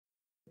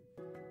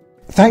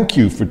Thank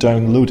you for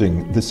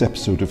downloading this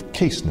episode of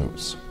Case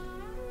Notes.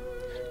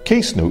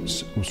 Case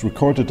Notes was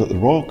recorded at the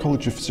Royal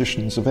College of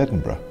Physicians of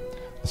Edinburgh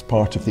as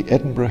part of the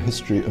Edinburgh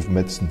History of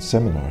Medicine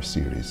seminar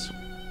series.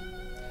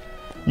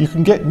 You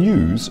can get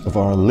news of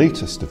our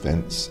latest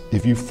events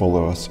if you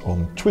follow us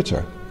on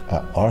Twitter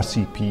at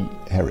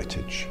RCP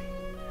Heritage.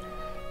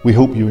 We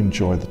hope you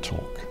enjoy the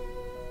talk.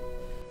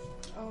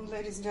 Oh,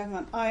 ladies and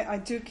gentlemen, I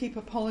do keep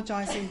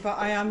apologising, but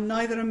I am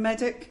neither a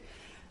medic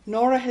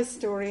nor a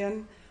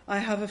historian. I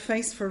have a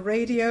face for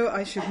radio.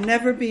 I should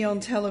never be on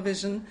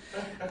television.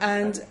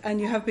 And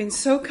you have been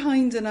so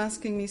kind in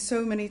asking me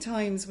so many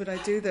times would I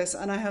do this,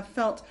 and I have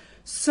felt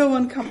so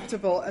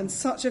uncomfortable and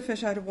such a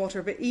fish out of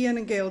water, but Ian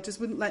and Gail just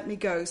wouldn't let me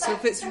go. So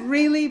if it's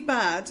really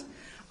bad,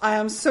 I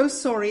am so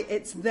sorry.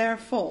 It's their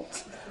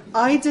fault.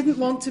 I didn't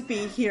want to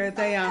be here.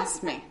 They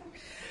asked me.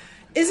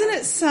 Isn't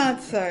it sad,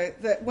 though,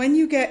 that when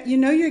you get,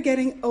 you're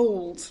getting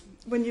old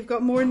when you've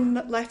got more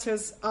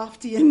letters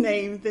after your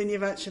name than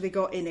you've actually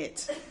got in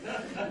it.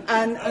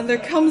 And there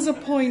comes a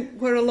point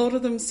where a lot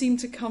of them seem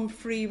to come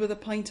free with a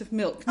pint of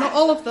milk. Not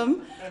all of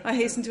them, I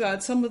hasten to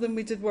add. Some of them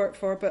we did work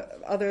for,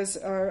 but others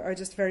are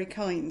just very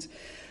kind.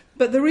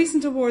 But the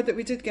recent award that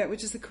we did get,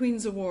 which is the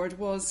Queen's Award,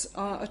 was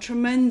a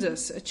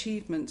tremendous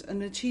achievement,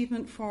 an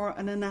achievement for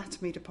an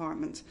anatomy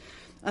department.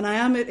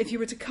 And if you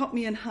were to cut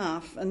me in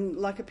half, and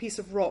like a piece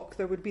of rock,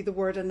 there would be the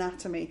word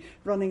anatomy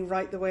running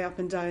right the way up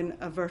and down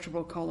a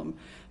vertebral column,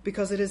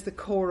 because it is the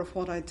core of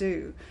what I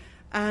do.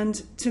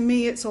 And to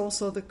me, it's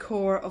also the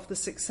core of the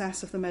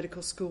success of the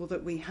medical school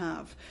that we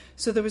have.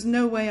 So there was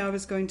no way I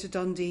was going to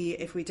Dundee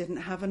if we didn't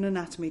have an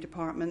anatomy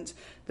department.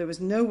 There was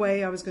no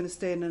way I was going to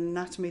stay in an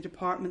anatomy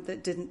department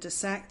that didn't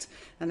dissect,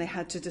 and they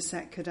had to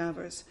dissect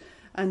cadavers.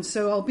 And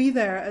so I'll be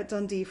there at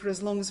Dundee for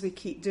as long as we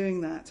keep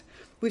doing that.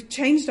 We've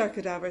changed our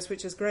cadavers,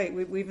 which is great.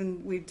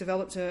 We've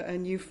developed a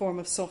new form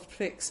of soft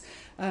fix,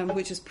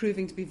 which is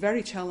proving to be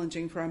very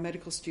challenging for our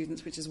medical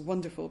students, which is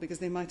wonderful because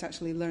they might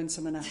actually learn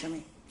some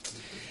anatomy.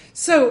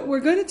 So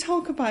we're going to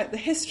talk about the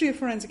history of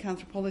forensic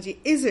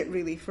anthropology. Is it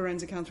really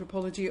forensic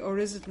anthropology, or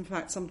is it in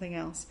fact something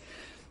else?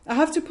 I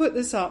have to put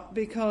this up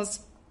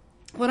because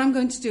what I'm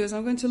going to do is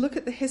I'm going to look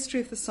at the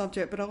history of the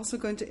subject, but also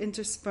going to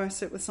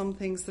intersperse it with some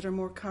things that are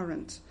more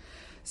current.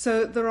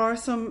 So there are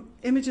some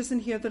images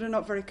in here that are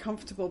not very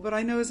comfortable, but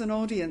I know as an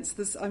audience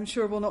this, I'm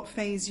sure, will not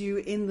faze you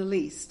in the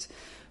least.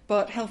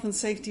 But health and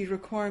safety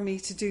require me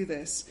to do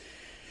this.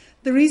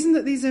 The reason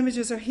that these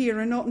images are here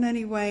are not in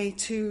any way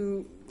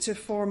to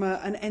form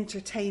an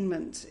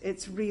entertainment.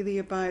 It's really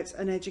about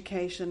an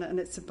education, and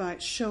it's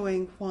about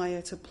showing why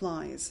it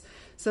applies.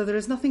 So there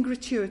is nothing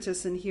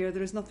gratuitous in here.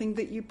 There is nothing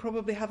that you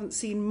probably haven't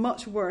seen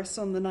much worse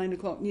on the 9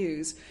 o'clock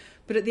news.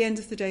 But at the end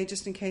of the day,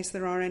 just in case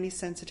there are any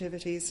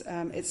sensitivities,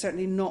 it's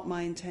certainly not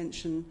my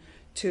intention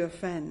to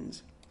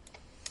offend.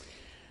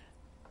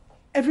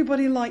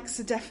 Everybody likes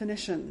a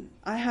definition.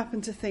 I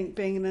happen to think,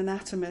 being an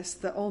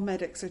anatomist, that all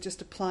medics are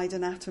just applied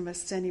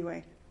anatomists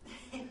anyway,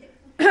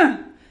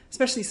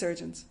 especially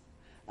surgeons.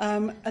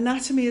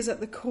 Anatomy is at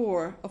the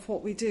core of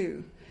what we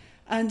do.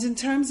 And in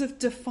terms of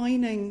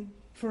defining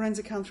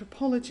forensic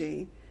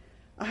anthropology,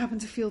 I happen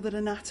to feel that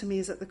anatomy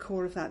is at the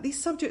core of that.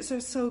 These subjects are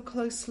so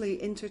closely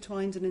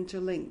intertwined and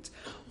interlinked.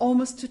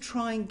 Almost to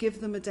try and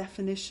give them a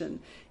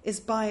definition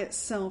is by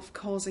itself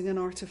causing an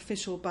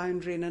artificial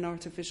boundary and an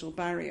artificial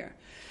barrier.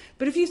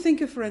 But if you think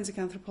of forensic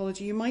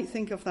anthropology, you might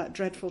think of that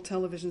dreadful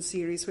television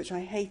series, which I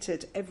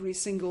hated every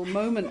single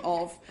moment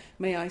of,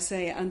 may I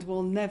say, and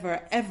will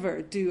never,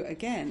 ever do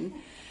again,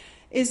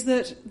 is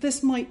that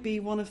this might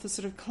be one of the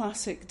sort of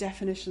classic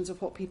definitions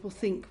of what people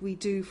think we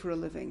do for a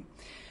living.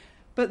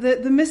 But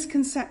the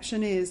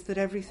misconception is that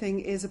everything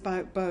is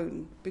about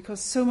bone,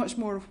 because so much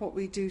more of what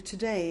we do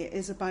today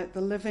is about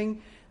the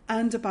living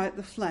and about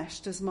the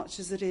flesh as much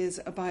as it is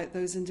about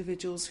those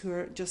individuals who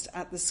are just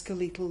at the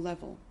skeletal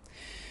level.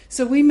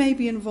 So we may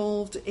be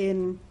involved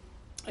in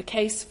a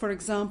case, for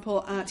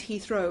example, at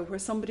Heathrow, where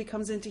somebody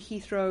comes into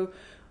Heathrow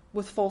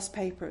with false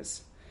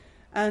papers.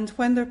 And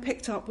when they're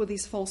picked up with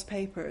these false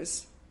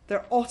papers,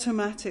 their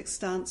automatic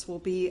stance will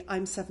be,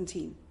 I'm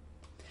 17.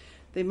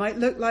 They might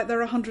look like they're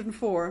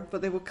 104,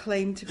 but they will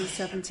claim to be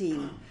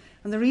 17.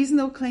 And the reason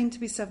they'll claim to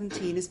be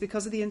 17 is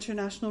because of the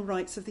international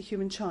rights of the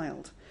human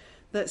child,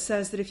 that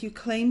says that if you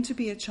claim to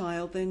be a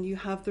child, then you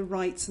have the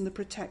rights and the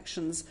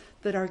protections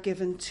that are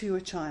given to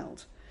a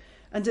child.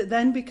 And it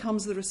then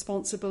becomes the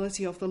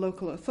responsibility of the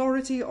local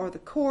authority or the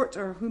court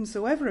or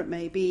whomsoever it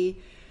may be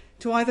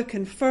to either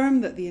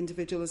confirm that the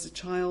individual is a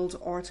child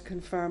or to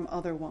confirm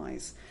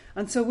otherwise.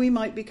 And so we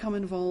might become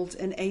involved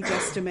in age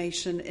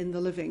estimation in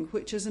the living,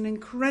 which is an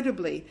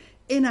incredibly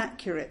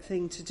inaccurate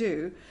thing to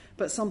do,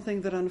 but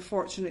something that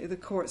unfortunately the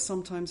courts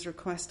sometimes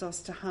request us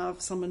to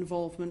have some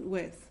involvement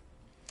with.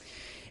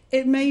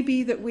 It may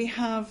be that we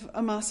have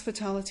a mass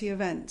fatality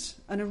event,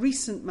 and a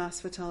recent mass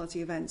fatality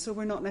event, so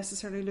we're not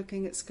necessarily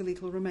looking at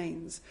skeletal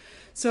remains.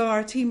 So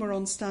our team were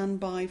on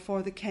standby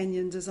for the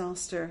Kenyan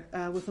disaster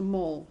with the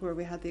mall, where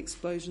we had the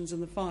explosions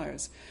and the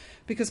fires.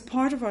 Because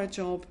part of our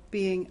job,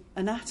 being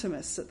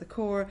anatomists at the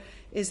core,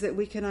 is that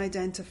we can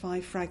identify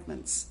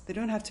fragments. They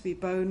don't have to be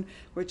bone.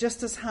 We're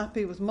just as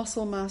happy with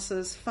muscle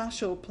masses,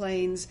 fascial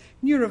planes,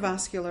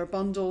 neurovascular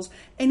bundles,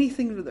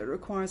 anything that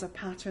requires a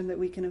pattern that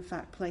we can in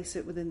fact place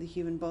it within the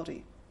human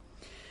body.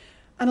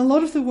 And a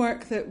lot of the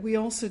work that we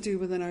also do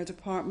within our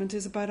department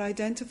is about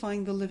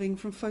identifying the living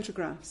from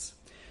photographs.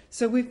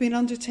 So we've been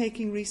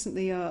undertaking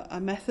recently a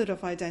method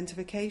of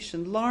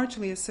identification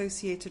largely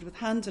associated with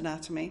hand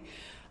anatomy,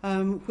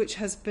 which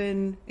has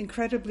been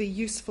incredibly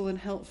useful and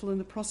helpful in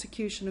the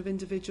prosecution of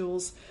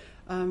individuals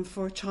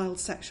for child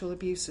sexual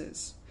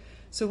abuses.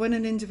 So when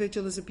an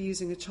individual is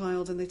abusing a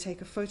child and they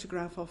take a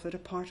photograph of it, a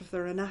part of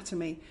their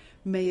anatomy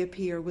may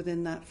appear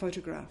within that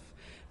photograph.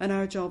 And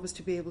our job is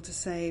to be able to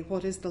say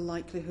what is the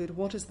likelihood,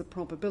 what is the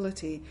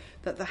probability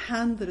that the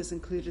hand that is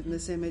included in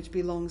this image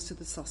belongs to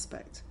the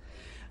suspect.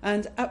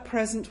 And at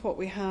present, what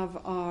we have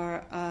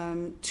are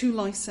 2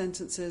 life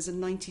sentences and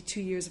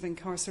 92 years of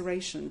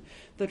incarceration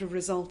that have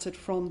resulted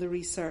from the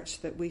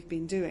research that we've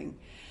been doing.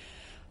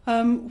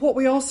 What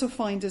we also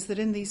find is that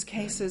in these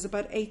cases,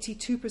 about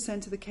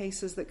 82% of the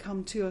cases that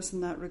come to us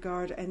in that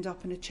regard end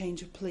up in a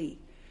change of plea.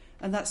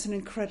 And that's an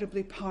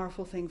incredibly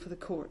powerful thing for the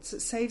courts. It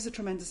saves a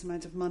tremendous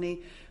amount of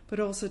money, but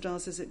also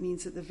does is it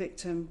means that the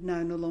victim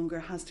now no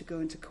longer has to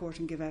go into court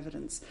and give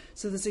evidence.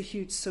 So there's a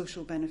huge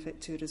social benefit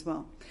to it as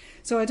well.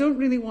 So I don't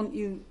really want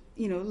you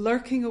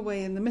lurking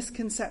away in the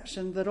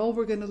misconception that all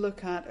we're going to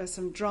look at are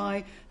some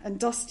dry and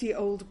dusty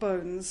old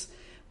bones.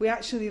 We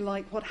actually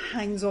like what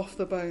hangs off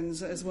the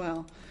bones as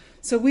well.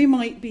 So we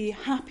might be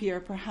happier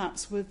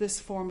perhaps with this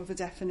form of a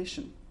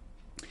definition.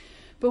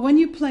 But when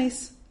you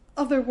place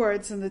other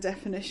words in the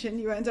definition,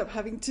 you end up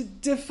having to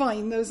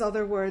define those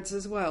other words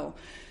as well.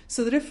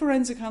 So that if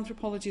forensic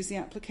anthropology is the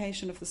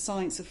application of the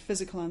science of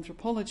physical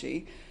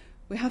anthropology,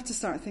 we have to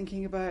start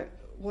thinking about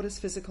what is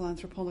physical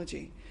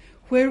anthropology.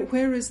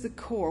 Where is the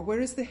core? Where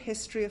is the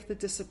history of the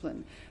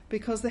discipline?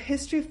 Because the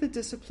history of the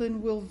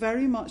discipline will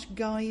very much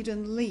guide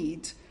and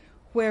lead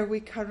where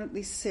we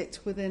currently sit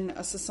within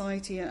a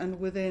society and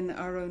within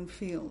our own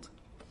field.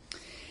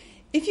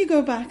 If you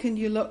go back and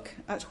you look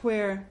at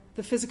where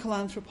the physical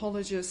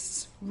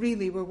anthropologists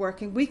really were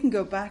working, we can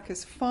go back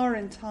as far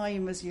in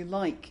time as you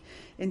like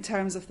in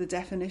terms of the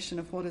definition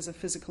of what is a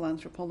physical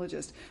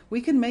anthropologist.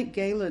 We can make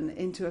Galen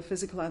into a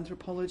physical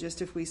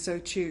anthropologist if we so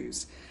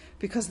choose,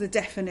 because the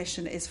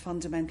definition is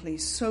fundamentally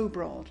so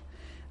broad.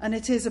 And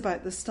it is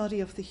about the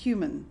study of the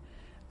human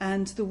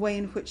and the way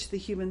in which the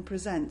human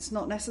presents,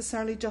 not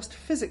necessarily just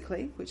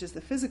physically, which is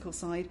the physical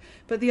side,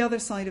 but the other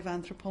side of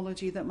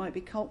anthropology that might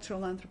be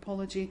cultural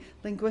anthropology,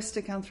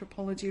 linguistic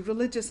anthropology,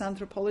 religious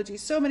anthropology,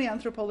 so many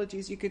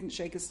anthropologies you couldn't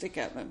shake a stick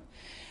at them.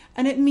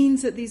 And it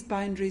means that these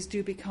boundaries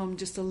do become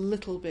just a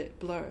little bit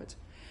blurred.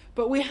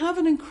 But we have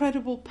an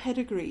incredible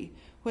pedigree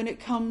when it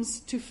comes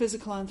to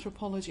physical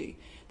anthropology,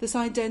 this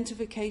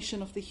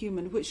identification of the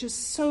human, which is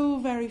so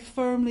very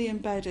firmly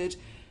embedded,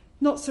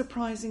 not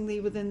surprisingly,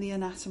 within the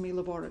anatomy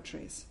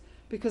laboratories,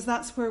 because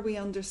that's where we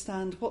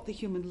understand what the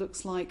human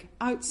looks like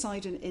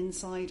outside and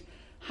inside,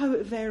 how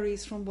it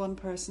varies from one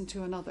person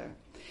to another.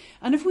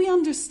 And if we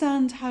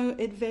understand how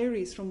it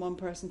varies from one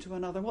person to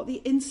another, what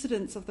the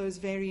incidence of those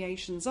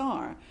variations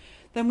are,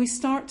 then we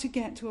start to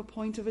get to a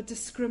point of a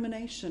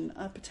discrimination,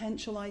 a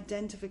potential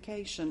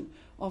identification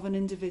of an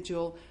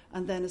individual,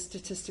 and then a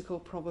statistical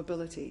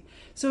probability.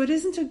 So it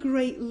isn't a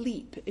great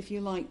leap, if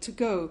you like, to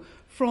go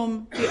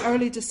from the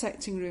early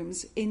dissecting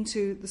rooms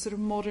into the sort of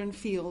modern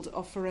field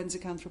of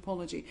forensic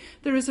anthropology.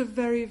 There is a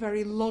very,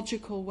 very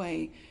logical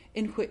way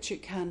in which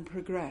it can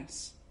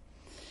progress.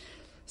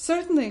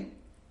 Certainly,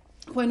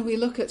 when we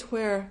look at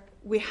where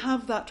we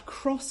have that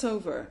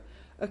crossover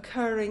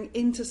occurring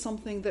into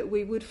something that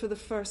we would for the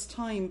first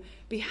time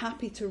be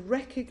happy to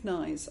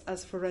recognise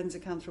as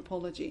forensic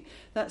anthropology,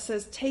 that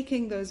says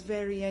taking those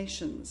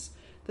variations,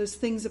 those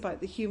things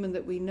about the human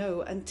that we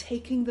know, and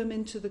taking them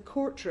into the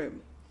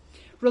courtroom,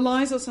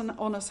 relies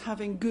on us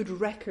having good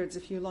records,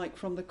 if you like,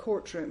 from the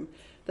courtroom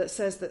that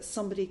says that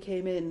somebody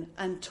came in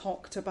and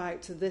talked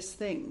about this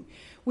thing.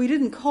 We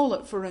didn't call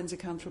it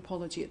forensic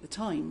anthropology at the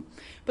time,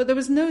 but there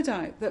was no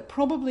doubt that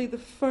probably the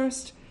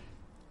first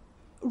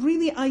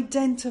really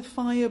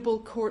identifiable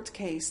court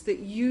case that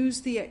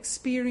used the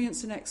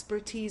experience and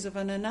expertise of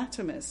an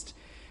anatomist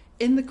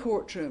in the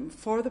courtroom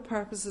for the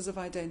purposes of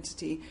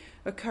identity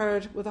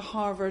occurred with a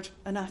Harvard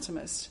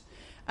anatomist,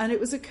 and it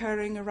was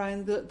occurring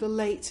around the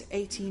late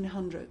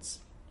 1800s.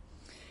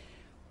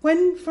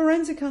 When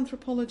forensic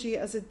anthropology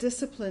as a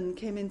discipline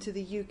came into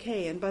the UK,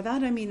 and by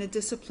that I mean a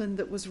discipline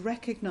that was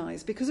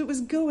recognised because it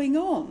was going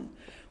on,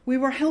 we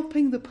were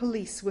helping the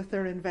police with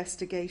their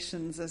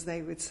investigations, as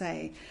they would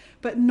say,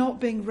 but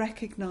not being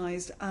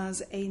recognised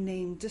as a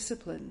named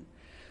discipline.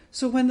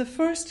 So when the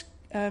first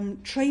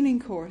training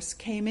course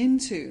came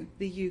into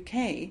the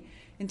UK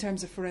in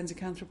terms of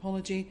forensic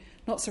anthropology.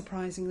 Not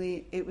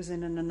surprisingly, it was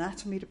in an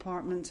anatomy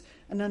department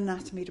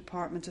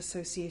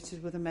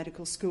associated with a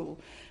medical school.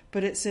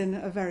 But it's in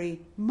a very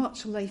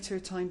much later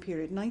time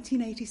period,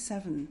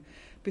 1987,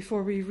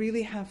 before we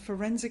really have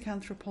forensic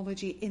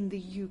anthropology in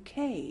the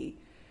UK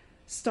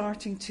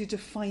starting to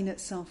define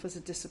itself as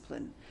a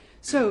discipline.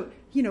 So,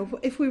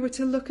 if we were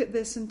to look at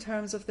this in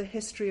terms of the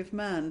history of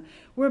man,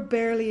 we're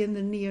barely in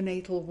the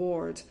neonatal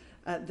ward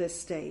at this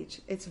stage.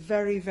 It's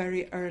very,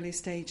 very early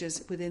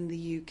stages within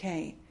the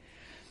UK.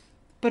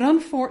 But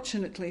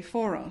unfortunately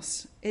for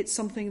us, it's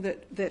something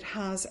that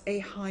has a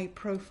high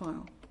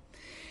profile.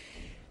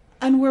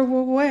 And we're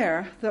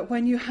aware that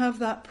when you have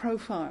that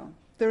profile,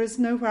 there is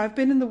nowhere. I've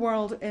been in the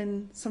world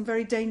in some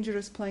very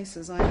dangerous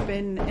places. I've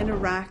been in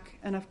Iraq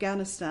and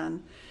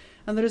Afghanistan,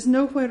 and there is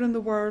nowhere in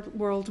the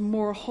world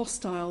more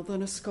hostile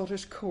than a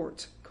Scottish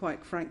court,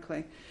 quite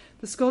frankly.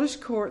 The Scottish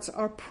courts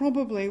are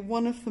probably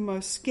one of the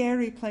most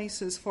scary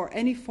places for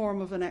any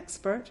form of an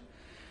expert.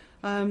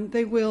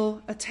 They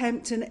will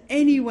attempt in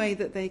any way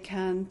that they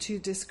can to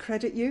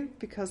discredit you,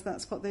 because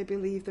that's what they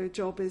believe their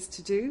job is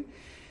to do.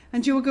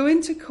 And you will go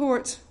into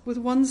court with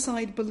one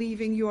side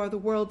believing you are the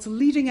world's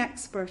leading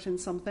expert in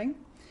something,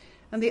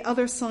 and the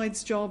other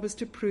side's job is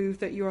to prove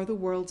that you are the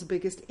world's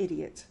biggest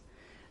idiot.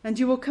 And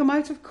you will come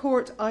out of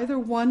court either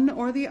one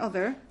or the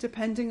other,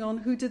 depending on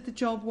who did the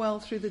job well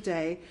through the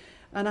day,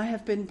 and I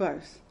have been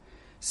both.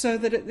 So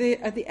that at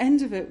the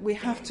end of it, we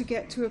have to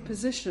get to a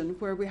position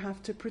where we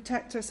have to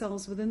protect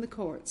ourselves within the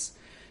courts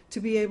to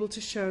be able to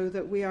show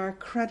that we are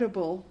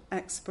credible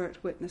expert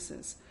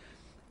witnesses.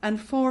 And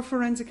for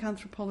forensic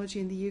anthropology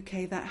in the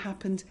UK, that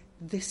happened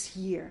this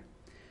year.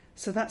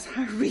 So that's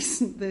how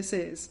recent this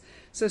is.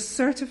 So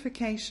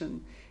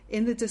certification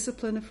in the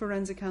discipline of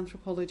forensic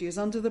anthropology is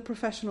under the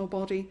professional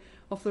body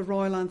of the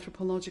Royal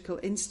Anthropological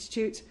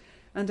Institute,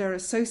 and our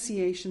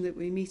association that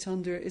we meet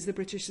under is the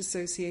British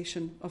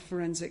Association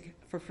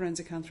for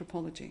Forensic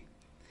Anthropology.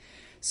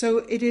 So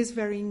it is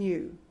very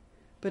new,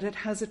 but it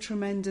has a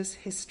tremendous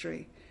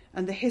history,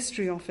 and the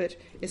history of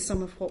it is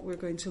some of what we're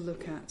going to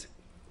look at.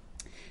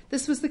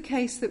 This was the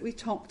case that we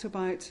talked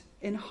about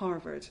in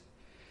Harvard.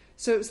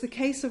 So it was the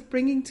case of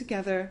bringing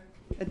together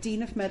a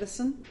dean of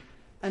medicine,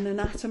 an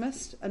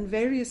anatomist, and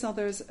various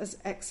others as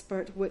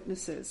expert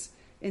witnesses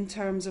in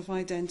terms of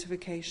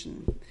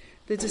identification.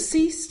 The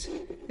deceased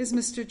is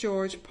Mr.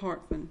 George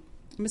Parkman.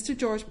 Mr.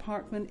 George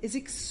Parkman is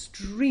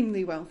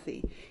extremely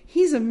wealthy.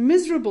 He's a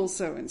miserable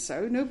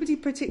so-and-so. Nobody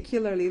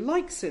particularly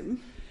likes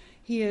him.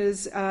 He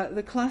is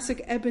the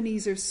classic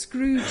Ebenezer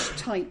Scrooge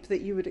type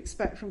that you would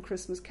expect from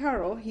Christmas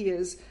Carol. He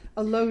is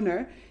a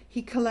loner.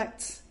 He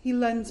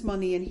lends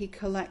money and he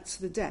collects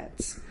the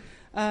debts.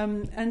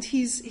 And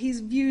he's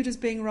viewed as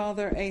being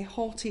rather a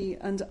haughty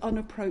and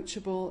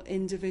unapproachable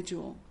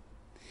individual.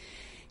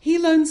 He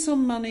loaned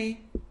some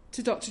money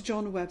to Dr.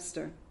 John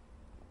Webster,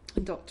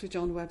 and Dr.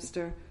 John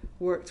Webster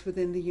worked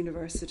within the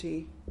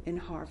university in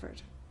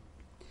Harvard.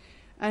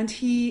 And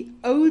he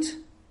owed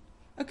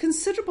a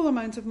considerable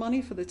amount of money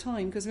for the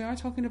time, because we are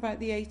talking about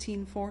the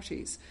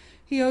 1840s.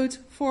 He owed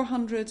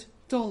 $400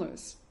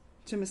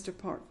 to Mr.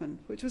 Parkman,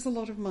 which was a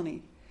lot of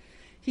money.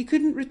 He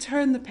couldn't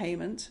return the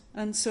payment,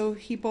 and so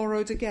he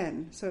borrowed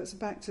again. So it's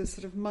back to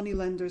sort of money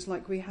lenders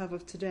like we have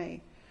of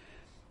today.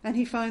 And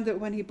he found that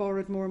when he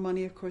borrowed more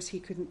money, of course, he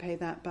couldn't pay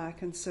that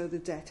back, and so the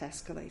debt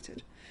escalated.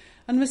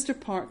 And Mr.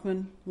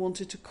 Parkman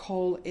wanted to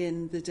call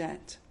in the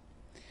debt.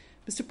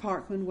 Mr.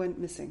 Parkman went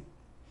missing.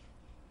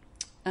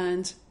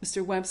 And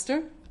Mr.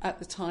 Webster, at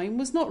the time,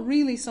 was not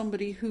really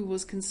somebody who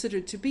was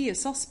considered to be a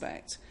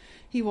suspect.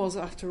 He was,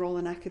 after all,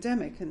 an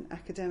academic, and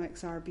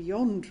academics are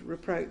beyond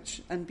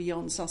reproach and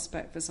beyond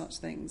suspect for such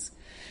things.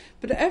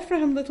 But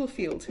Ephraim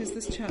Littlefield, who's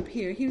this chap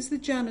here, he was the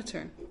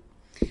janitor.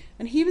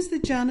 And he was the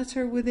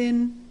janitor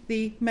within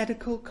the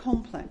medical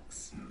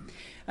complex.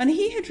 And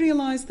he had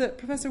realised that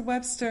Professor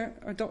Webster,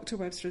 or Dr.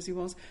 Webster as he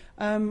was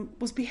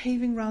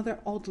behaving rather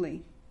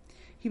oddly.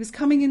 He was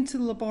coming into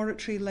the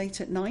laboratory late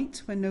at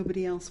night when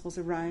nobody else was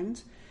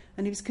around,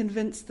 and he was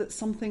convinced that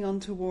something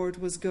untoward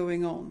was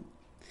going on.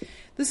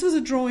 This was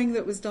a drawing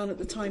that was done at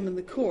the time in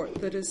the court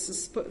that is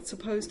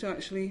supposed to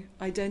actually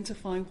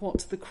identify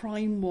what the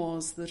crime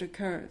was that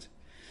occurred.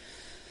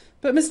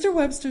 But Mr.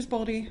 Webster's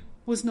body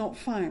was not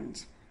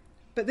found.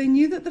 But they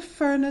knew that the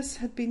furnace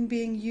had been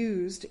being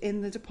used in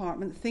the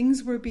department.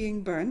 Things were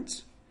being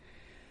burnt.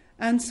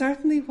 And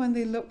certainly when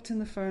they looked in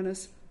the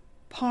furnace,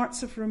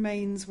 parts of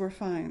remains were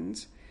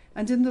found.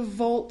 And in the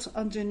vault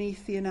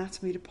underneath the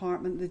anatomy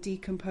department, the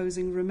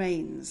decomposing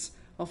remains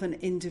of an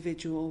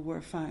individual were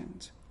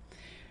found.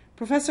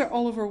 Professor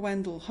Oliver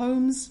Wendell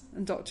Holmes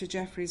and Dr.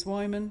 Jeffries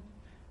Wyman,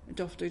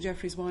 Dr.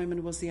 Jeffries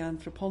Wyman was the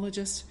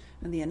anthropologist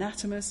and the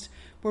anatomist,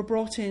 were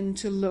brought in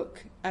to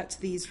look at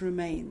these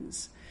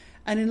remains.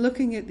 And in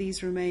looking at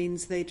these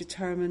remains, they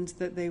determined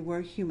that they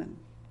were human.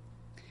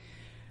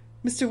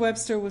 Mr.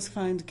 Webster was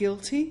found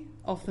guilty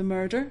of the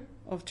murder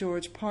of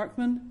George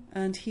Parkman,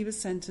 and he was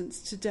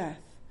sentenced to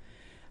death.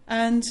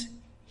 And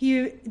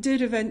He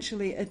did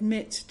eventually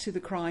admit to the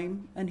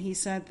crime, and he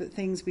said that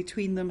things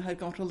between them had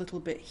got a little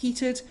bit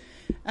heated,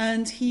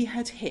 and he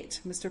had hit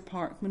Mr.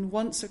 Parkman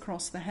once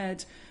across the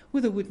head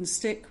with a wooden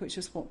stick, which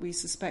is what we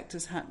suspect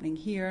is happening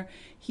here.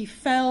 He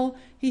fell,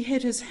 he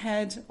hit his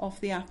head off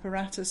the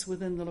apparatus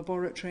within the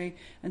laboratory,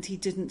 and he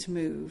didn't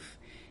move.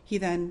 He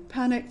then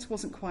panicked,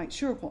 wasn't quite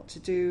sure what to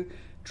do,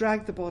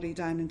 dragged the body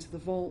down into the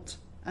vault,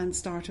 and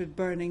started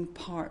burning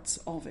parts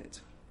of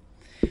it.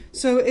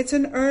 So it's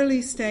an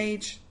early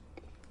stage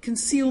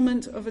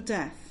concealment of a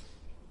death.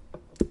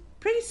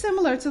 Pretty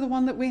similar to the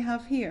one that we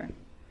have here.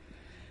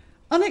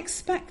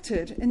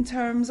 Unexpected in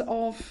terms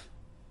of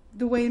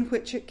the way in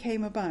which it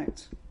came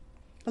about.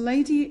 A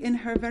lady in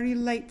her very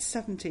late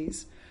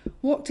 70s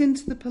walked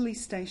into the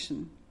police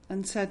station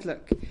and said,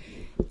 "Look,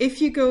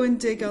 if you go and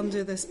dig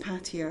under this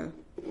patio,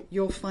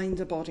 you'll find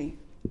a body."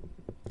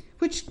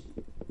 Which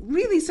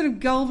really sort of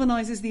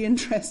galvanizes the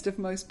interest of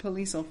most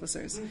police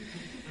officers.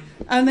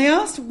 And they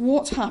asked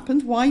what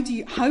happened,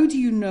 how do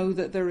you know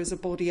that there is a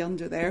body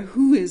under there,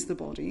 who is the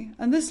body?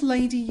 And this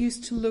lady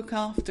used to look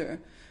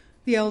after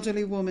the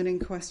elderly woman in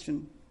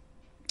question.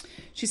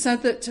 She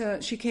said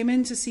that she came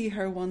in to see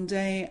her one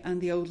day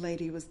and the old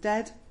lady was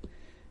dead.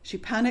 She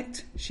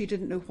panicked, she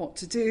didn't know what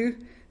to do,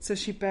 so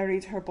she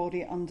buried her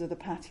body under the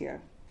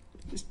patio.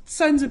 It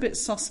sounds a bit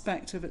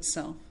suspect of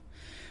itself.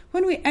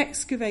 When we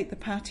excavate the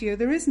patio,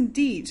 there is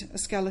indeed a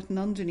skeleton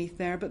underneath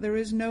there, but there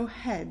is no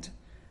head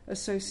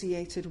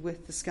associated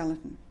with the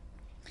skeleton.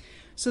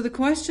 So the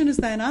question is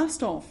then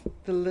asked of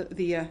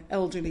the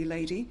elderly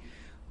lady.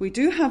 We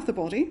do have the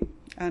body,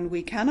 and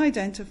we can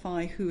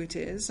identify who it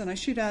is. And I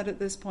should add at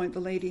this point, the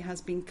lady has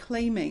been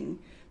claiming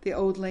the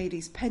old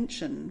lady's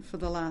pension for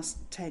the last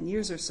 10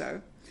 years or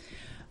so.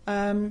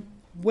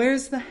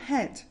 Where's the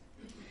head?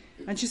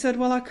 And she said,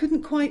 well, I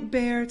couldn't quite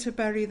bear to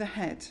bury the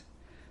head,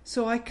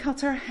 so I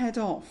cut her head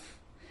off.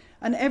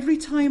 And every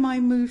time I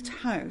moved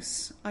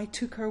house, I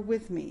took her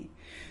with me.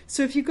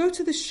 So if you go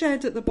to the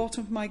shed at the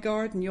bottom of my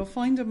garden, you'll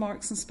find a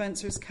Marks and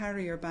Spencer's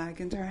carrier bag,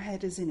 and her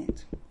head is in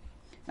it.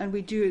 And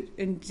we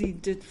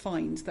did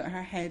find that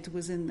her head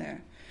was in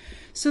there.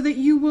 So that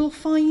you will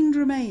find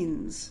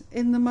remains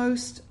in the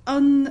most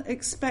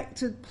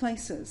unexpected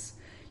places.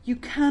 You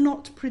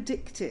cannot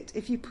predict it.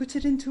 If you put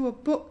it into a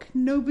book,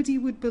 nobody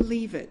would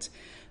believe it,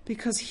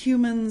 because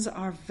humans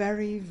are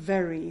very,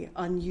 very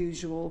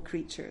unusual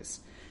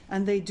creatures.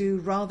 And they do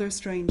rather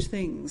strange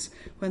things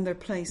when they're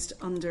placed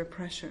under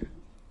pressure.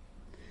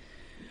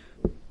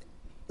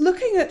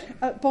 Looking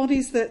at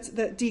bodies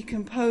that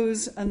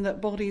decompose and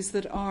that bodies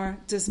that are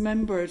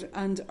dismembered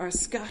and are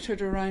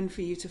scattered around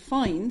for you to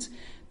find,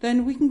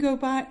 then we can go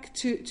back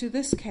to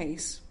this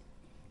case.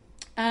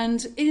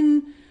 And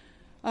in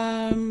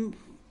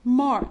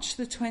March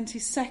the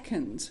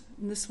 22nd,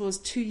 and this was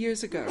 2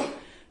 years ago,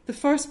 the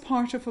first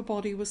part of a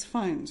body was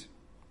found.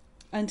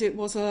 And it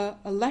was a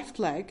left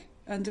leg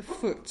and a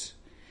foot.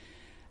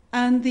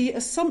 And the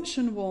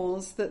assumption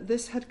was that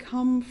this had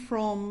come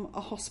from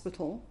a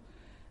hospital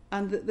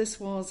and that this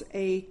was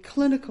a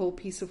clinical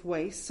piece of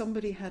waste.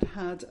 Somebody had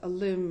had a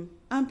limb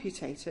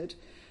amputated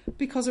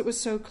because it was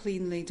so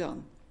cleanly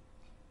done.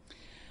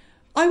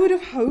 I would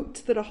have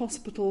hoped that a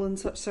hospital in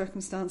such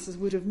circumstances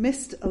would have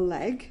missed a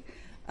leg,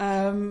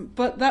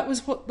 but that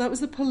was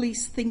the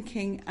police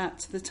thinking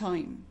at the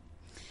time.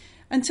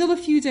 Until a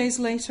few days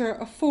later,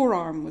 a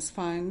forearm was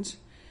found,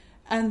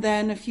 and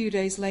then a few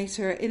days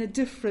later, in a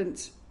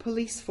different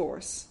police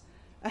force,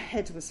 a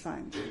head was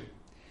found.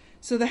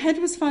 So the head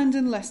was found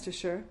in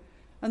Leicestershire,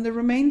 and the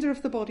remainder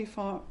of the body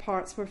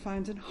parts were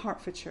found in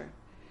Hertfordshire.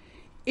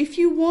 If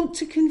you want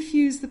to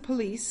confuse the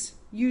police,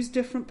 use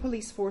different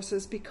police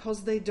forces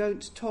because they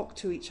don't talk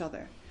to each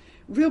other.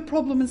 Real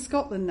problem in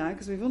Scotland now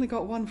because we've only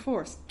got one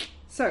force.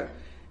 So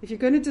if you're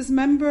going to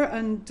dismember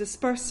and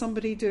disperse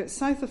somebody, do it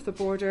south of the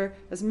border,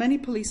 as many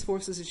police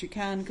forces as you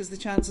can, because the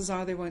chances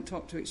are they won't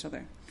talk to each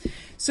other.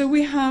 So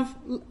we have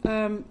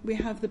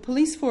the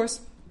police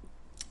force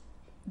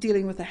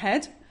dealing with the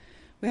head.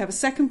 We have a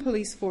second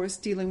police force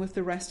dealing with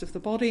the rest of the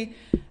body,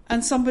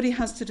 and somebody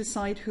has to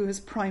decide who has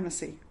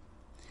primacy.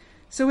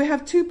 So we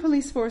have two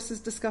police forces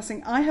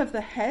discussing, I have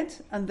the head,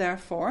 and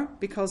therefore,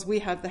 because we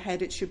have the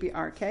head, it should be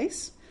our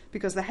case,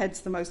 because the head's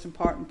the most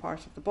important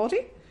part of the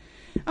body.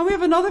 And we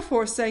have another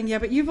force saying, yeah,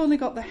 but you've only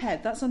got the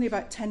head. That's only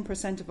about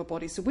 10% of a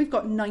body, so we've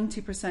got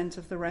 90%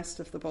 of the rest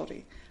of the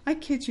body. I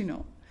kid you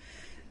not.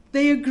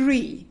 They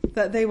agree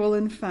that they will,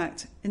 in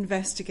fact,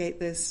 investigate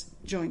this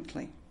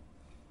jointly.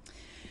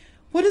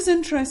 What is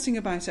interesting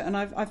about it, and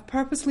I've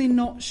purposely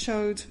not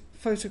showed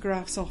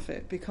photographs of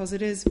it because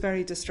it is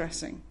very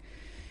distressing,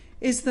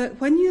 is that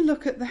when you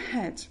look at the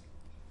head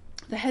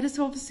is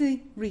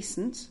obviously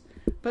recent,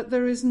 but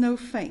there is no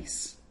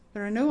face.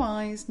 There are no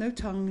eyes, no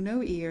tongue,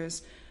 no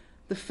ears.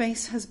 The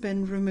face has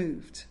been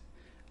removed.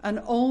 And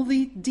all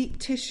the deep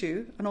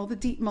tissue and all the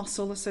deep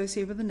muscle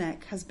associated with the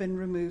neck has been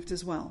removed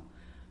as well.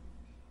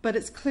 But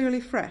it's clearly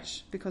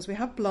fresh because we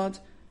have blood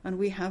and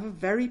we have a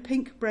very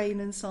pink brain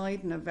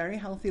inside and a very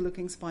healthy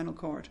looking spinal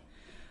cord.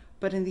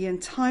 But in the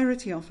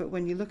entirety of it,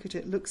 when you look at it,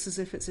 it looks as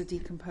if it's a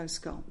decomposed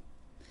skull.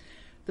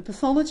 The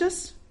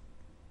pathologist,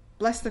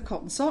 bless their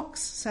cotton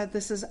socks, said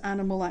this is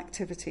animal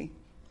activity.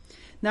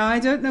 Now, I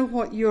don't know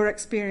what your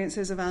experience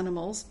is of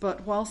animals,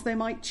 but whilst they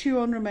might chew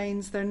on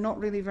remains, they're not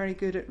really very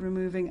good at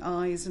removing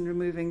eyes and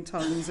removing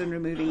tongues and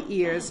removing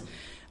ears,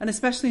 and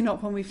especially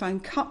not when we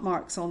find cut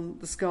marks on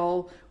the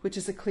skull, which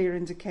is a clear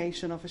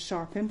indication of a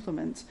sharp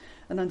implement.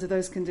 And under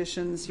those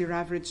conditions, your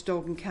average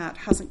dog and cat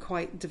hasn't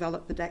quite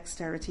developed the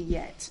dexterity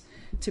yet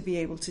to be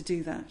able to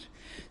do that.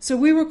 So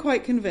we were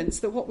quite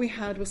convinced that what we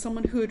had was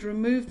someone who had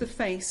removed the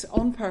face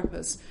on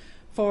purpose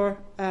for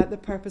the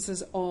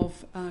purposes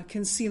of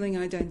concealing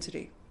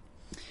identity.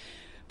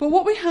 But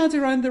what we had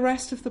around the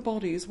rest of the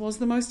bodies was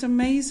the most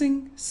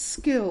amazing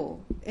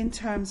skill in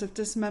terms of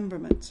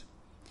dismemberment.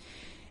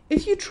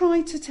 If you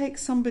try to take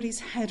somebody's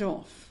head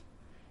off,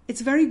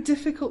 it's very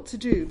difficult to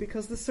do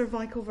because the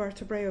cervical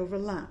vertebrae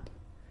overlap.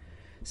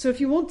 So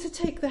if you want to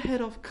take the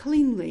head off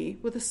cleanly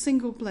with a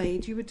single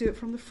blade, you would do it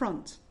from the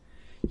front.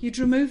 You'd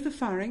remove the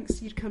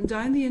pharynx, you'd come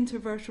down the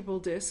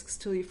intervertebral discs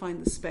till you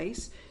find the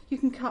space. You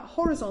can cut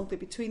horizontally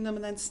between them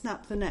and then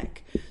snap the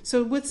neck.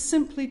 So with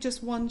simply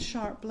just one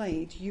sharp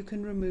blade, you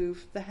can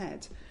remove the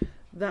head.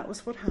 That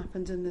was what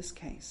happened in this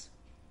case.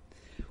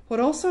 What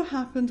also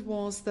happened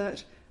was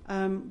that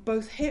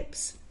both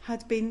hips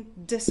had been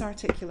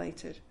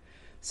disarticulated.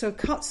 So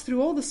cuts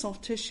through all the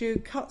soft tissue,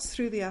 cuts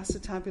through the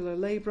acetabular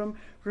labrum,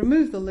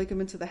 remove the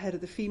ligament to the head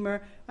of the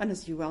femur, and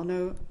as you well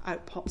know,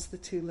 out pops the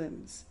two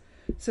limbs.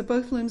 So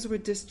both limbs were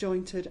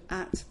disjointed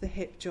at the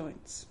hip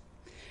joints.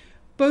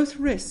 Both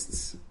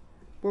wrists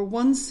were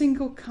one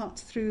single cut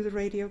through the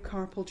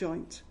radiocarpal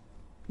joint.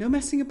 No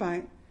messing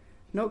about,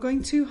 not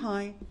going too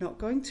high, not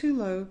going too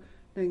low,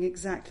 knowing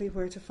exactly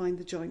where to find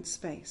the joint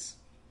space.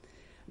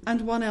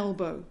 And one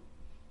elbow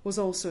was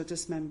also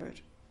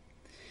dismembered.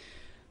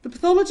 The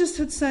pathologist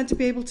had said to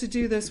be able to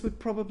do this would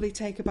probably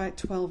take about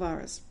 12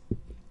 hours.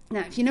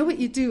 Now, if you know what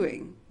you're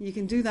doing, you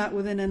can do that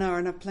within an hour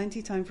and have plenty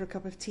of time for a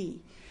cup of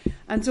tea.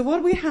 And so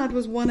what we had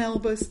was one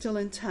elbow still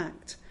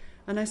intact.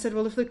 And I said,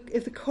 well,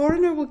 if the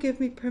coroner will give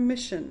me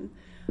permission,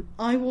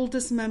 I will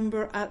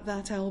dismember at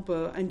that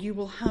elbow and you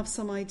will have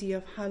some idea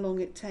of how long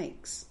it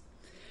takes.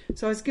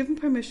 So I was given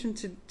permission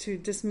to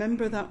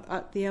dismember that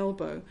at the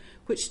elbow,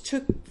 which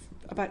took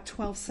about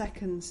 12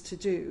 seconds to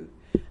do.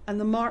 And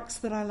the marks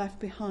that I left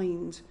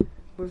behind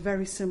were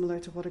very similar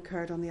to what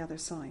occurred on the other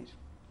side.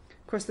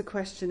 Of course, the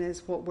question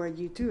is, what were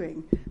you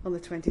doing on the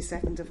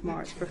 22nd of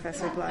March,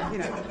 Professor Black?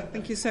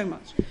 Thank you so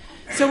much.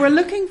 So we're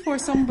looking for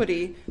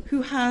somebody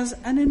who has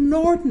an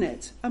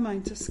inordinate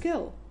amount of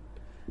skill.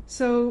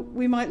 So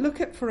we might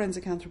look at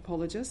forensic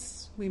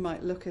anthropologists, we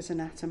might look at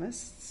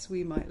anatomists,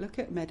 we might look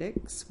at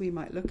medics, we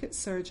might look at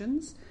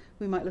surgeons,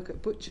 we might look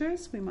at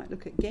butchers, we might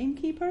look at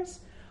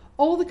gamekeepers,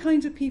 all the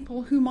kinds of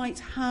people who might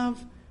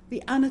have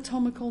the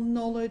anatomical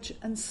knowledge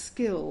and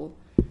skill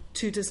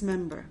to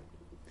dismember.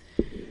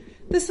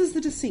 This is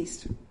the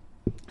deceased.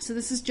 So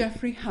this is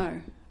Geoffrey Howe.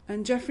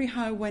 And Geoffrey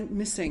Howe went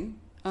missing.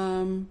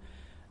 And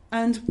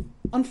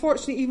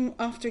unfortunately, even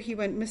after he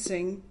went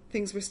missing,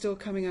 things were still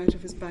coming out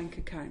of his bank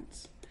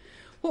accounts.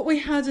 What we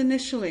had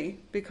initially,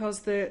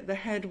 because the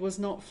head was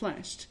not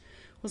fleshed,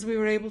 was we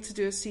were able to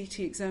do a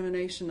CT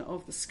examination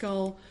of the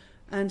skull,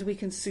 and we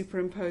can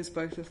superimpose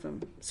both of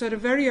them. So at a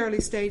very early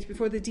stage,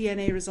 before the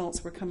DNA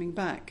results were coming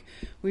back,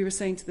 we were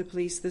saying to the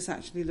police, this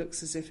actually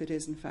looks as if it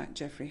is in fact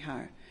Geoffrey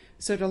Howe.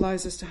 So it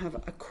allows us to have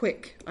a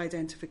quick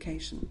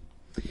identification.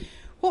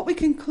 What we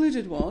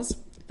concluded was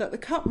that the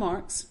cut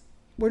marks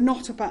were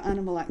not about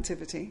animal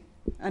activity,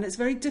 and it's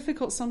very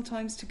difficult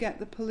sometimes to get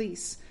the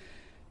police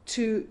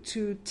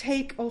to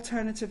take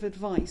alternative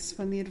advice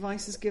when the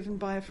advice is given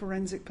by a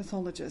forensic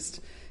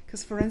pathologist,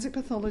 because forensic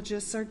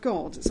pathologists are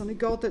God. It's only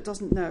God that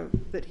doesn't know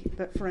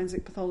that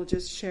forensic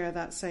pathologists share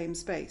that same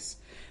space.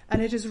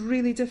 And it is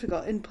really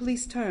difficult, in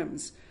police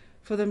terms,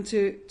 for them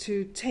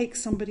to take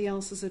somebody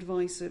else's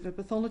advice. If a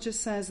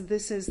pathologist says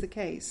this is the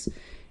case,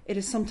 it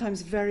is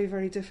sometimes very,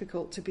 very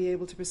difficult to be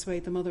able to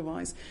persuade them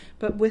otherwise.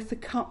 But with the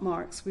cut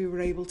marks, we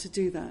were able to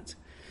do that.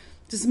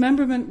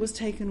 Dismemberment was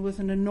taken with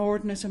an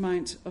inordinate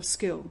amount of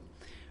skill.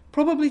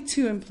 Probably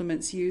two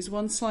implements used,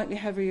 one slightly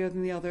heavier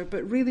than the other,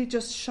 but really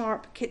just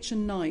sharp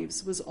kitchen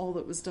knives was all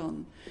that was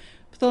done.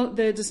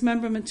 The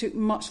dismemberment took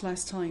much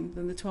less time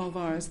than the 12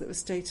 hours that was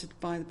stated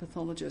by the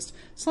pathologist.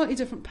 Slightly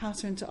different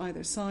pattern to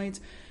either side,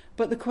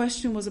 but the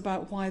question was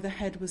about why the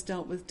head was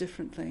dealt with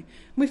differently.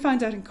 And we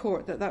found out in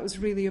court that was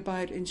really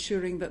about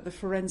ensuring that the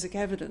forensic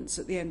evidence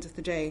at the end of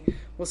the day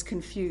was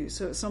confused.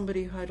 So it's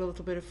somebody who had a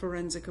little bit of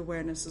forensic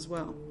awareness as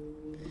well.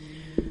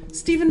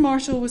 Stephen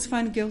Marshall was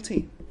found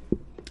guilty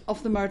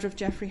of the murder of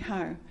Geoffrey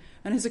Howe,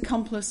 and his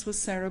accomplice was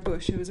Sarah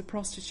Bush, who was a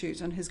prostitute,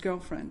 and his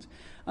girlfriend.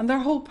 And their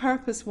whole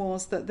purpose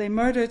was that they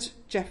murdered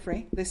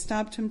Geoffrey, they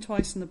stabbed him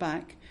twice in the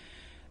back,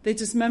 they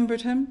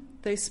dismembered him,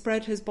 they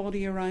spread his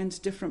body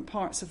around different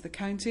parts of the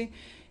county.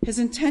 His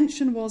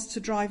intention was to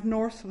drive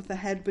north with the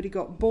head, but he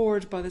got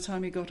bored by the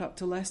time he got up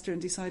to Leicester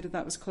and decided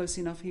that was close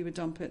enough, he would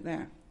dump it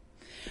there.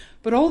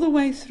 But all the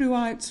way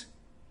throughout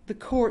the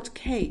court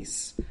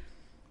case,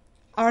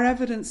 our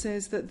evidence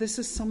is that this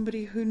is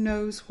somebody who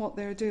knows what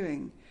they're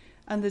doing.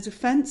 And the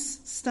defence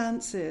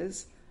stance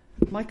is,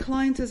 my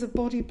client is a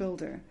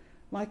bodybuilder.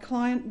 My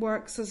client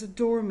works as a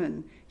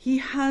doorman. He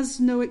has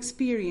no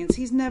experience.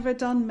 He's never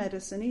done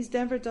medicine. He's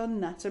never done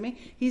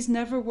anatomy. He's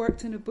never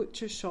worked in a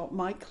butcher's shop.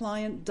 My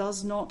client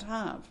does not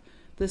have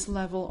this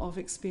level of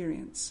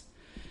experience.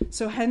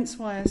 So hence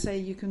why I say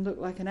you can look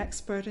like an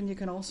expert and you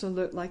can also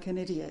look like an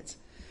idiot.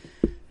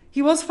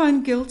 He was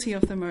found guilty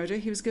of the murder.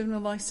 He was given a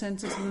life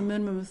sentence of a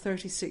minimum of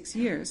 36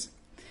 years.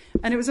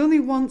 And it was only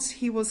once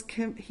he was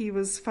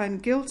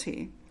found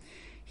guilty,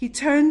 he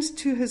turned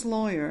to his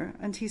lawyer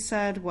and he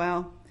said,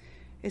 well,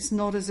 it's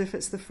not as if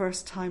it's the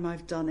first time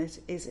I've done it,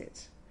 is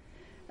it?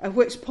 At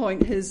which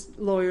point his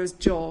lawyer's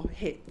jaw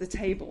hit the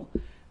table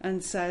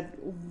and said,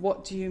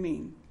 what do you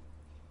mean?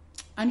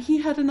 And he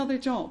had another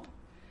job,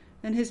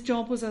 and his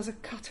job was as a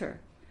cutter.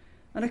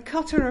 And a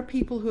cutter are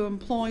people who are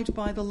employed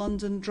by the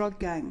London drug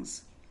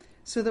gangs,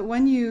 so that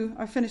when you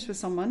are finished with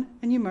someone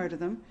and you murder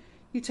them,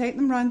 you take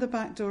them round the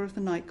back door of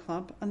the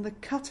nightclub, and the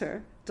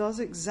cutter does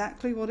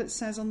exactly what it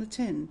says on the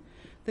tin.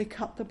 They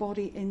cut the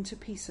body into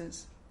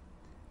pieces.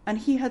 And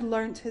he had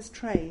learnt his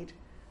trade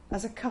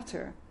as a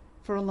cutter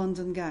for a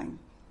London gang.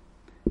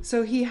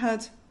 So he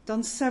had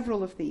done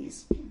several of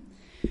these.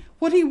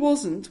 What he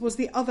wasn't was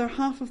the other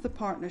half of the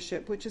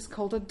partnership, which is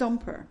called a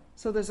dumper.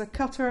 So there's a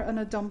cutter and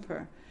a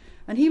dumper.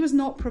 And he was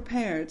not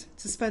prepared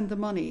to spend the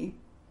money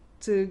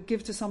to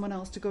give to someone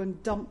else to go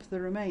and dump the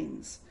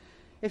remains.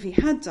 If he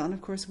had done,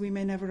 of course, we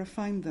may never have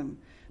found them.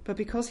 But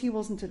because he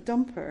wasn't a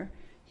dumper,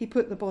 he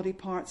put the body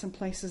parts in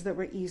places that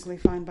were easily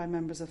found by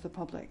members of the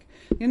public.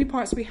 The only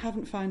parts we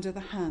haven't found are the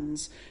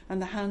hands,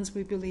 and the hands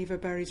we believe are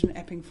buried in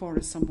Epping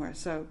Forest somewhere,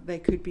 so they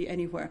could be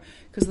anywhere,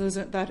 because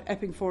that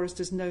Epping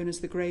Forest is known as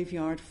the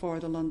graveyard for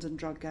the London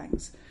drug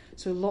gangs.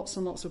 So lots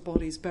and lots of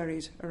bodies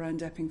buried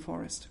around Epping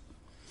Forest.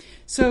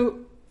 So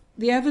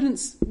the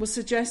evidence was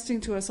suggesting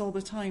to us all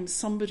the time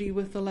somebody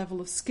with the level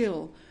of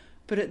skill,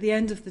 but at the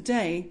end of the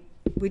day,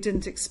 we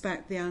didn't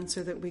expect the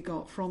answer that we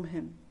got from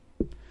him.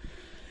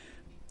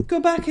 Go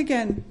back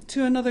again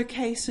to another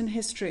case in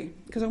history,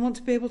 because I want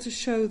to be able to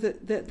show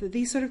that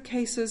these sort of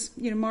cases,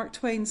 Mark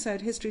Twain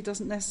said history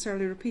doesn't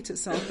necessarily repeat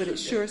itself, but it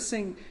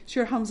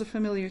sure hums a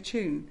familiar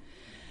tune.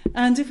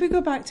 And if we go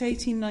back to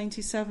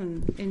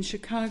 1897 in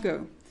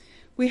Chicago,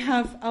 we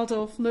have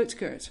Adolf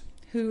Lutgert,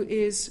 who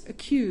is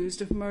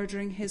accused of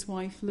murdering his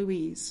wife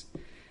Louise,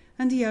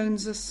 and he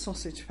owns a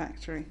sausage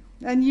factory.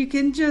 And you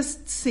can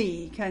just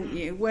see, can't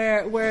you,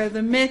 where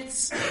the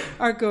myths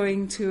are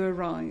going to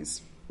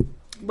arise.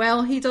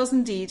 Well, he does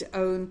indeed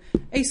own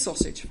a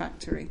sausage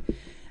factory.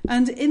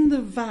 And in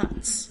the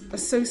vats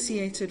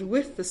associated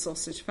with the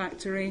sausage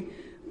factory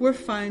were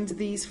found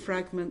these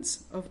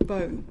fragments of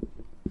bone.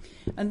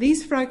 And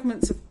these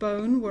fragments of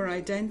bone were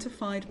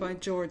identified by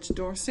George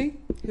Dorsey,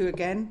 who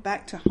again,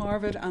 back to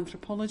Harvard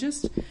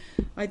anthropologist,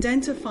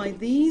 identified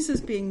these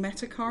as being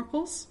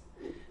metacarpals,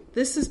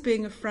 this as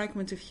being a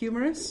fragment of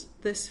humerus,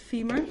 this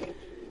femur,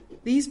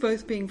 these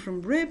both being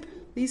from rib,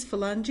 these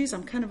phalanges,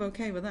 I'm kind of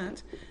okay with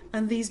that,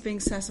 and these being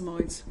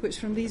sesamoids, which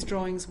from these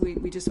drawings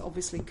we just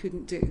obviously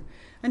couldn't do.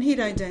 And he'd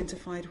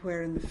identified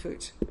where in the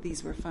foot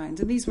these were found,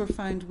 and these were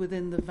found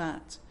within the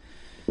vat.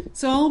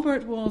 So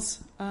Albert was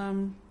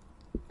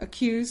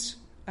accused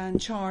and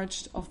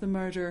charged of the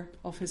murder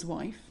of his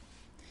wife.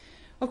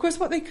 Of course,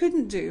 what they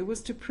couldn't do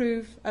was to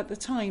prove at the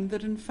time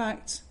that in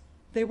fact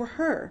they were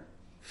her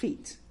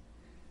feet.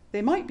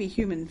 They might be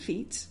human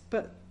feet,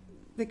 but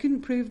they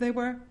couldn't prove they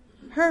were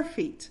her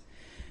feet.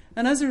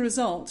 And as a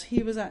result,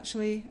 he was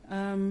actually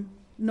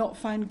not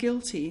found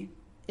guilty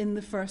in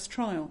the first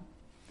trial.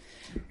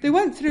 They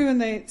went through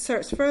and they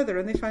searched further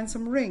and they found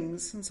some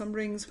rings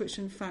which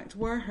in fact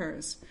were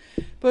hers.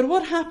 But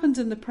what happened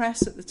in the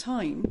press at the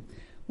time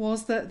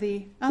was that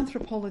the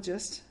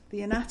anthropologist,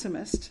 the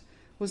anatomist,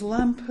 was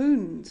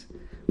lampooned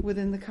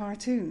within the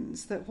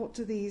cartoons, that what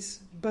do these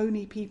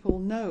bony people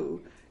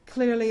know?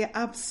 Clearly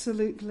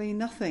absolutely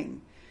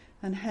nothing.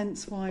 And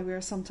hence why we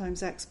are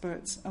sometimes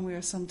experts and we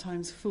are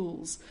sometimes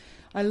fools.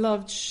 I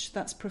loved,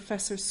 that's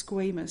Professor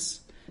Squamous,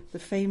 the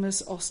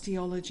famous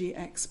osteology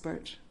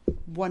expert.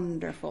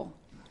 Wonderful.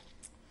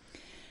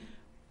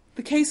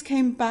 The case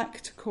came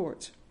back to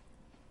court,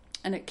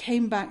 and it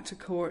came back to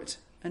court,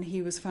 and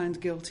he was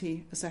found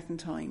guilty a second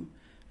time,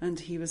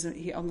 and he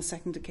on the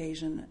second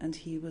occasion, and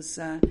he was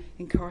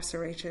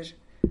incarcerated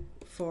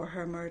for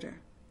her murder.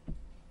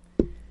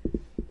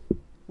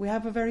 We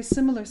have a very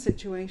similar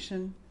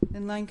situation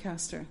in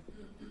Lancaster.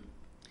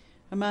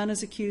 A man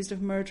is accused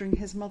of murdering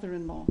his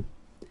mother-in-law.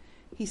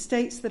 He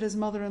states that his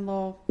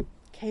mother-in-law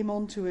came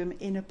on to him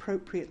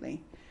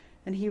inappropriately,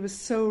 and he was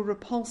so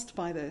repulsed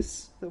by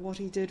this that what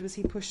he did was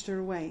he pushed her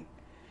away.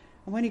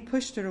 And when he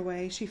pushed her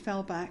away, she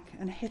fell back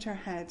and hit her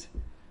head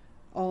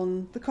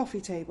on the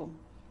coffee table,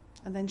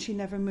 and then she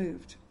never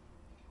moved.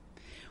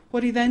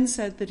 What he then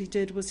said that he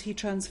did was he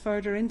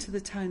transferred her into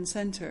the town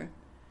centre.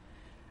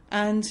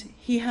 And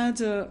he had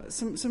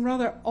some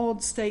rather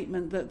odd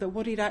statement that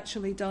what he'd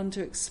actually done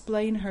to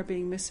explain her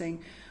being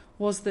missing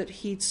was that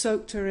he'd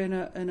soaked her in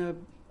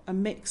a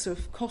mix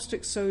of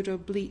caustic soda,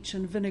 bleach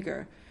and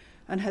vinegar,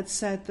 and had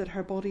said that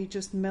her body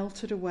just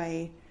melted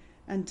away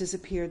and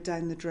disappeared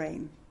down the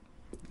drain.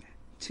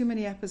 Too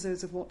many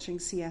episodes of watching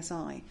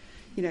CSI.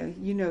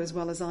 You know as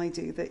well as I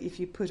do that if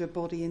you put a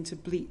body into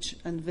bleach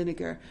and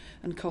vinegar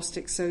and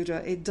caustic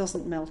soda, it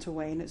doesn't melt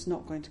away and it's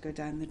not going to go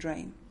down the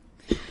drain.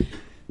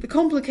 The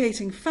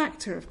complicating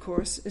factor, of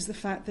course, is the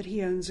fact that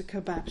he owns a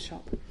kebab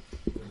shop.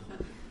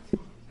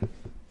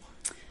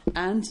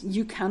 And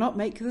you cannot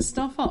make this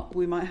stuff up.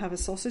 We might have a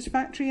sausage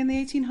factory in the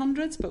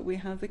 1800s, but we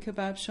have the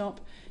kebab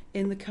shop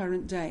in the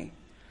current day.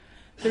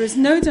 There is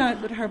no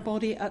doubt that her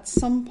body at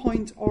some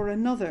point or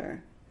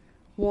another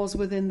was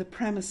within the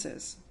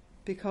premises,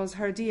 because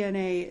her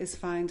DNA is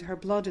found, her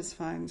blood is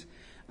found,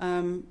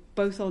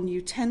 both on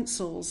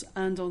utensils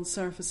and on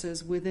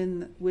surfaces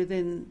within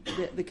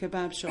the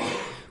kebab shop,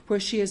 where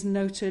she is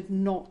noted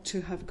not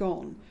to have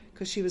gone,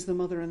 because she was the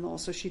mother-in-law,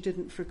 so she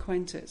didn't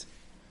frequent it.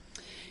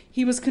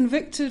 He was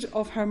convicted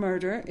of her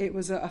murder. It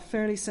was a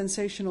fairly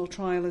sensational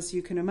trial, as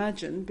you can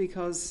imagine,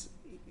 because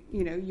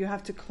you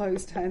have to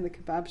close down the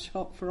kebab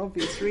shop for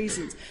obvious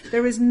reasons.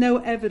 There is no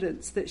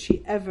evidence that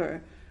she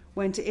ever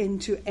went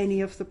into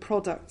any of the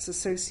products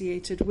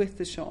associated with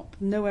the shop.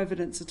 No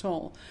evidence at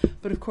all.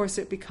 But of course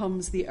it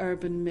becomes the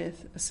urban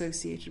myth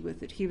associated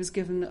with it. He was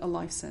given a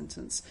life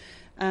sentence,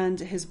 and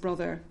his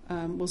brother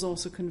was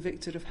also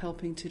convicted of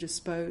helping to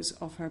dispose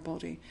of her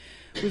body.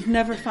 We've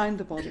never found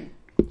the body.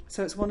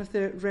 So it's one of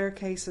the rare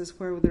cases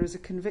where there is a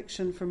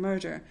conviction for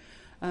murder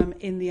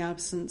in the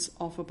absence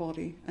of a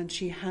body, and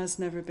she has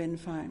never been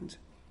found.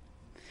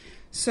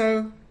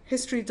 So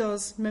history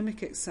does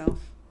mimic itself.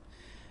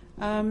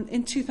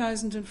 In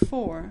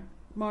 2004,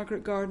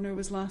 Margaret Gardner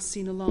was last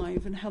seen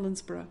alive in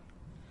Helensburgh.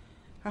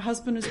 Her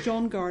husband is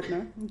John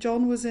Gardner.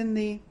 John was in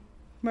the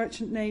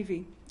Merchant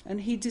Navy,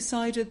 and he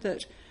decided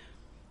that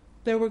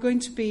there were going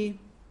to be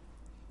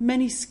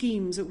many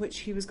schemes at which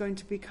he was going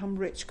to become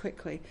rich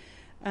quickly.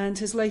 And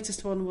his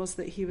latest one was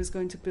that he was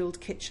going to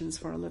build kitchens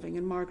for a living.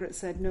 And Margaret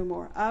said, no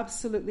more,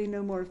 absolutely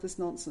no more of this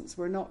nonsense.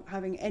 We're not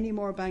having any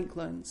more bank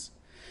loans.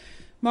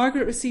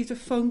 Margaret received a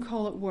phone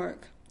call at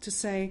work to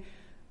say,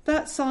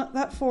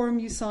 that form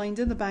you signed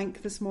in the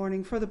bank this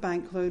morning for the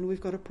bank loan, we've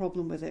got a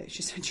problem with it.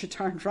 She said, you're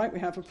darn right we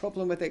have a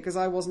problem with it, because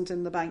I wasn't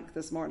in the bank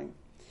this morning.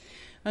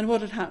 And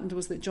what had happened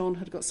was that John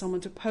had got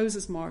someone to pose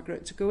as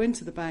Margaret to go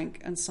into the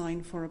bank and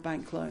sign for a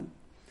bank loan.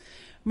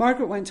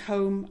 Margaret went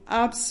home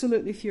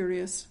absolutely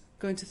furious,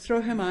 going to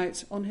throw him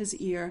out on his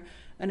ear,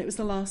 and it was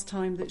the last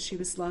time that she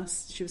was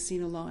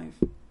seen alive.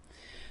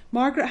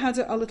 Margaret had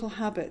a little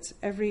habit.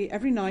 Every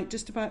night,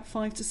 just about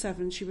 5 to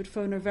 7, she would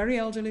phone her very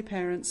elderly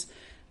parents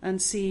and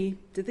see,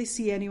 did they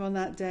see anyone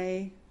that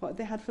day? What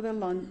they had for their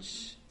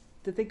lunch?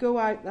 Did they go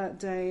out that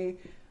day?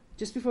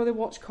 Just before they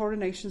watched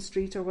Coronation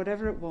Street or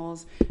whatever it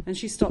was. And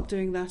she stopped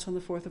doing that on the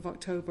 4th of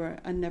October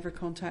and never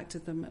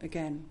contacted them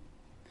again.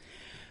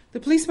 The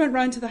police went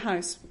round to the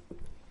house,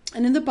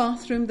 and in the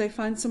bathroom they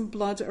found some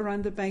blood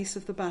around the base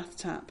of the bath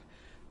tap.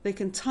 They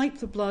can type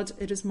the blood,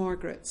 it is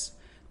Margaret's.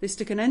 They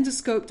stick an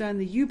endoscope down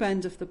the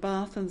U-bend of the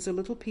bath, and there's a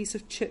little piece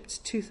of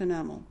chipped tooth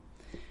enamel.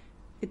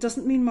 It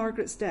doesn't mean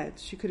Margaret's dead.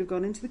 She could have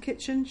gone into the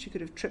kitchen, she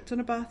could have tripped on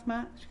a bath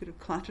mat, she could have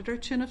clattered her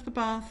chin off the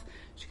bath,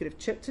 she could have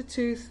chipped a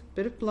tooth,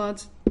 bit of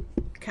blood.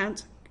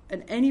 Can't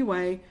in any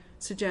way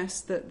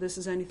suggest that this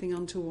is anything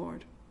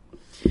untoward.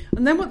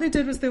 And then what they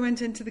did was they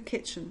went into the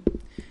kitchen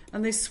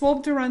and they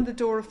swabbed around the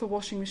door of the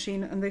washing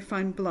machine and they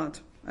found blood,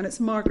 and it's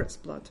Margaret's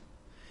blood.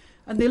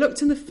 And they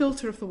looked in the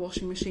filter of the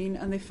washing machine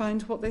and they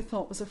found what they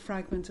thought was a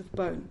fragment of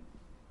bone.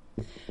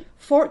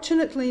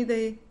 Fortunately,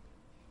 they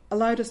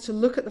allowed us to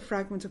look at the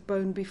fragment of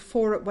bone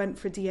before it went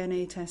for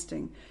DNA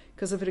testing,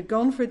 because if it had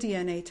gone for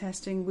DNA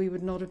testing, we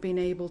would not have been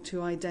able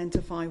to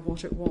identify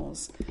what it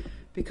was,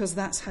 because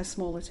that's how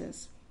small it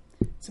is.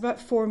 It's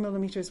about 4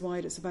 millimetres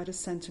wide, it's about 1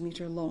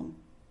 centimetre long.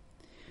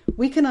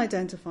 We can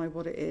identify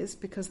what it is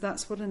because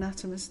that's what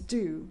anatomists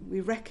do. We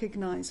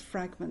recognise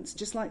fragments,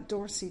 just like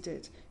Dorsey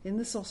did in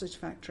the sausage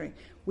factory.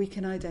 We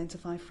can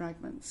identify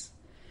fragments.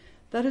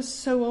 That is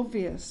so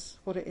obvious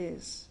what it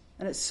is.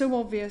 And it's so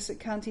obvious it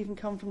can't even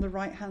come from the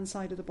right-hand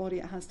side of the body,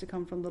 it has to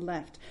come from the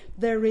left.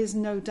 There is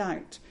no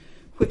doubt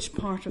which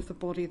part of the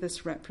body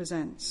this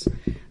represents.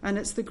 And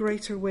it's the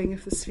greater wing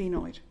of the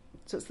sphenoid.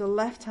 So it's the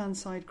left-hand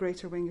side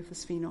greater wing of the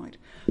sphenoid.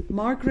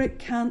 Margaret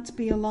can't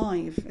be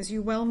alive. As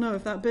you well know,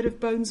 if that bit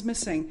of bone's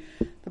missing,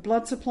 the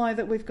blood supply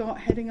that we've got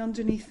heading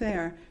underneath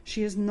there,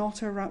 she is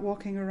not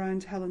walking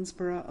around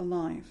Helensburgh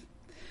alive.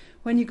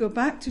 When you go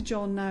back to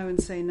John now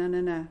and say,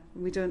 no,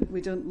 we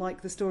don't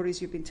like the stories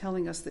you've been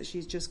telling us that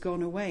she's just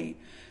gone away,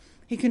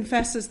 he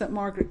confesses that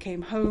Margaret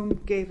came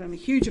home, gave him a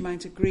huge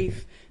amount of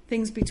grief,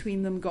 things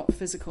between them got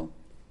physical.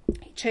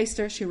 He chased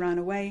her, she ran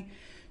away.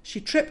 She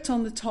tripped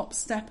on the top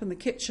step in the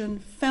kitchen,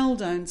 fell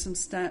down some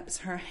steps,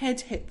 her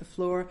head hit the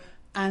floor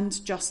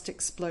and just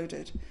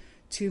exploded.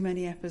 Too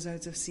many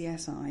episodes of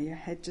CSI, your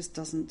head just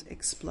doesn't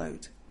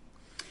explode.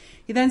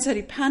 He then said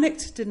he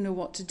panicked, didn't know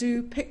what to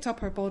do, picked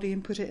up her body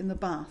and put it in the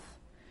bath.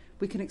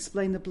 We can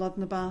explain the blood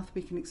in the bath,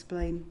 we can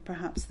explain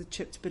perhaps the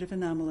chipped bit of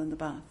enamel in the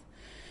bath.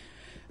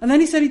 And then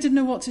he said he didn't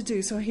know what to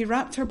do, so he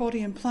wrapped her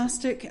body in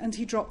plastic and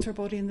he dropped her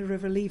body in the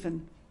River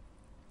Leven.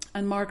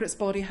 And Margaret's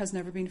body has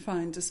never been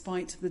found,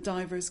 despite the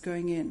divers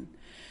going in.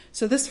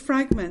 So this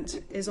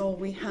fragment is all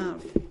we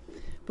have.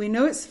 We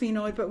know it's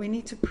sphenoid, but we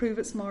need to prove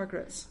it's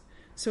Margaret's.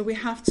 So we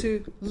have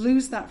to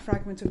lose that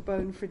fragment of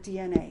bone for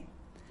DNA.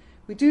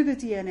 We do the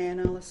DNA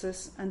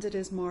analysis, and it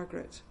is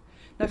Margaret.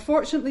 Now,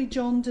 fortunately,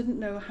 John didn't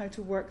know how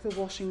to work the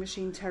washing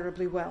machine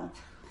terribly well.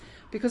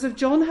 Because if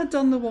John had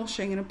done the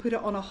washing and had put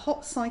it on a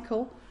hot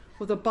cycle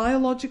with a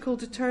biological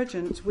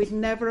detergent, we'd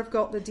never have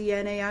got the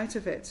DNA out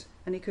of it,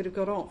 and he could have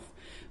got off.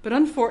 But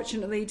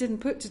unfortunately, he didn't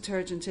put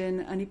detergent in,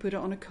 and he put it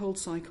on a cold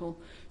cycle,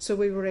 so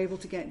we were able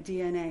to get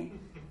DNA.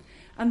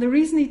 And the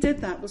reason he did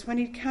that was when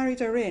he carried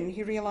her in,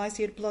 he realised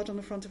he had blood on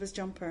the front of his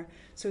jumper,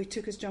 so he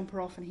took his jumper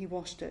off and he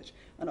washed it.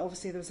 And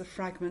obviously there was a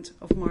fragment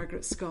of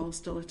Margaret's skull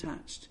still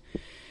attached.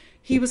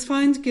 He was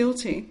found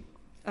guilty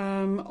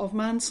of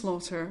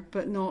manslaughter,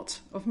 but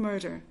not of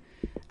murder.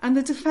 And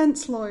the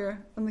defence lawyer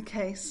on the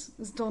case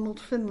is Donald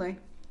Finlay.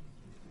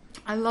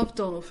 I love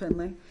Donald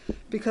Finlay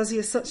because he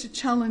is such a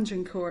challenge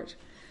in court.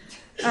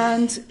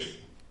 And,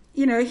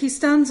 you know, he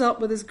stands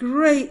up with his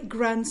great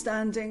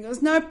grandstanding,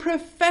 goes, "Now,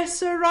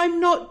 Professor, I'm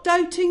not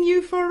doubting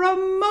you for a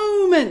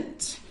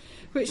moment,"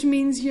 which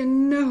means you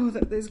know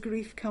that there's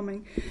grief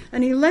coming.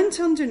 And he leant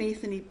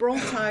underneath and he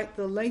brought out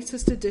the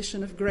latest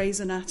edition of Gray's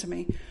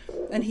Anatomy.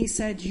 And he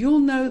said, "You'll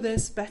know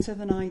this better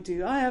than I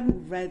do. I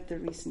haven't read the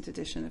recent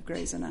edition of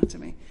Gray's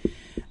Anatomy."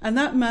 And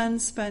that man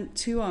spent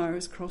 2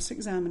 hours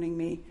cross-examining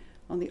me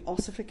on the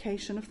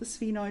ossification of the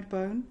sphenoid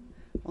bone,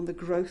 on the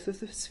growth of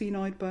the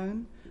sphenoid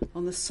bone,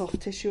 on the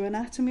soft tissue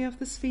anatomy of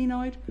the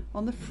sphenoid,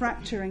 on the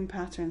fracturing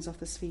patterns of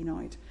the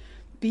sphenoid.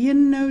 Be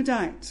in no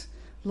doubt,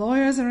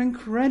 lawyers are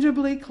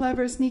incredibly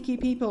clever, sneaky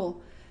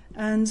people,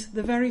 and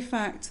the very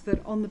fact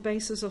that on the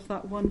basis of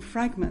that one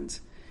fragment,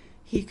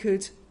 he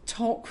could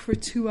talk for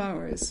 2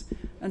 hours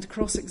and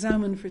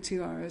cross-examine for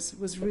 2 hours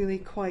was really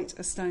quite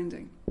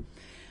astounding.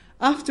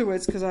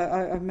 Afterwards, because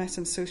I've met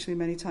him socially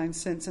many times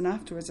since, and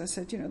afterwards I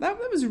said, "You know, that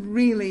was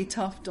really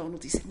tough,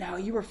 Donald." He said, "No,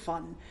 you were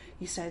fun,"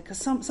 he said, because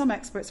some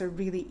experts are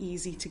really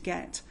easy to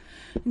get.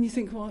 And you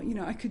think, well, you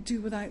know, I could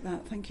do without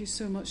that. Thank you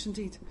so much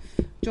indeed.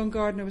 John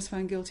Gardner was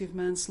found guilty of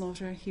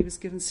manslaughter. He was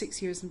given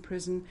 6 years in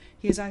prison.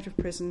 He is out of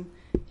prison.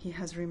 He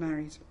has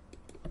remarried.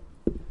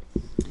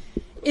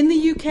 In the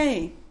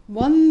UK,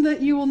 one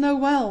that you will know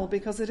well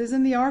because it is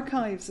in the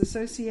archives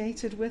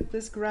associated with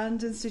this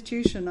grand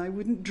institution. I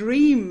wouldn't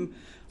dream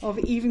of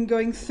even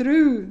going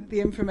through the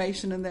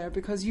information in there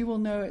because you will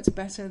know it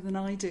better than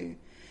I do.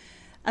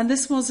 And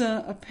this was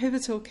a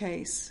pivotal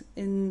case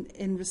in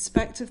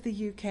respect of the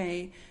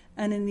UK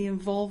and in the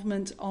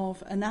involvement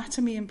of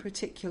anatomy in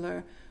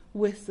particular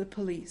with the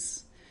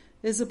police.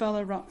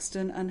 Isabella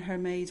Ruxton and her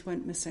maid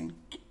went missing.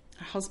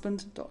 Her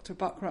husband, Dr.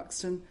 Buck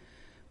Ruxton,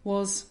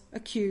 was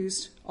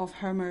accused of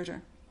her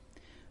murder.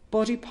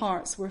 Body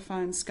parts were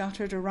found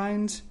scattered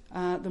around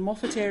the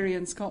Moffat area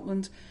in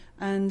Scotland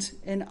and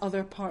in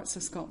other parts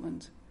of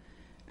Scotland.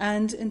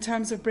 And in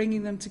terms of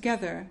bringing them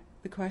together,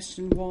 the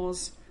question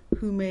was,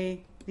 who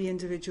may the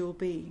individual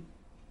be?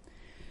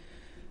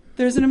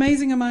 There's an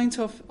amazing amount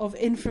of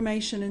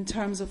information in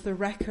terms of the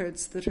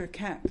records that are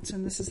kept,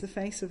 and this is the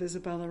face of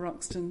Isabella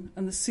Ruxton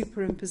and the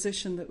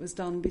superimposition that was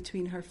done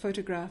between her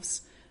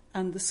photographs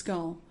and the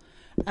skull,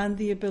 and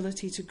the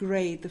ability to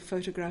grade the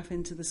photograph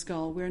into the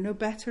skull. We're no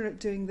better at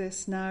doing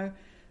this now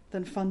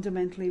than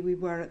fundamentally we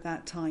were at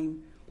that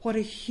time. What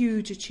a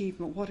huge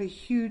achievement, what a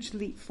huge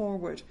leap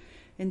forward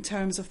in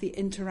terms of the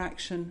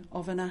interaction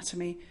of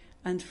anatomy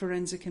and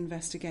forensic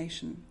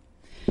investigation.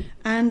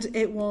 And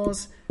it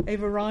was a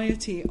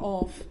variety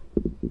of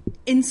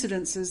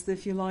incidences,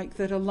 if you like,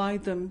 that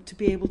allowed them to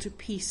be able to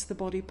piece the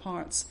body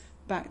parts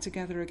back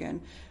together again.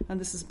 And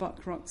this is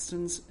Buck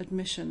Ruxton's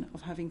admission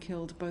of having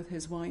killed both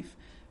his wife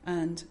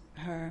and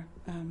her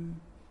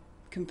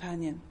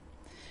companion,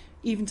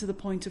 even to the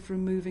point of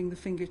removing the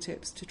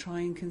fingertips to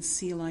try and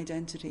conceal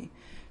identity.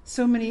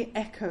 So many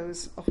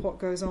echoes of what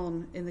goes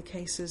on in the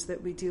cases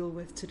that we deal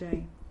with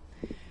today.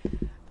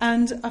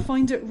 And I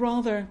find it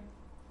rather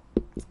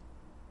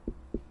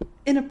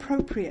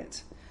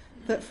inappropriate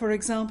that, for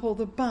example,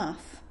 the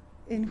bath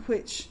in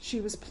which she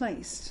was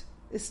placed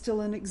is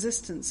still in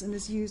existence and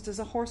is used as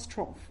a horse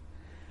trough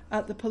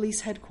at the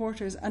police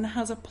headquarters and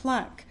has a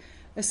plaque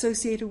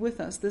associated with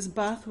us. This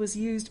bath was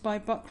used by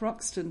Buck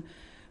Ruxton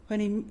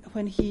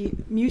when he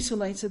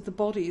mutilated the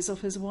bodies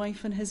of his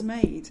wife and his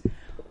maid.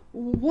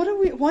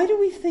 Why do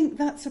we think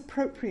that's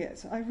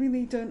appropriate? I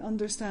really don't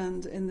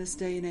understand in this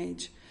day and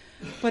age.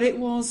 But it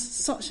was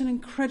such an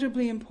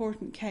incredibly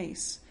important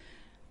case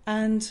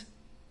and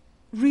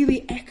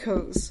really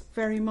echoes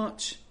very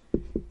much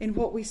in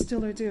what we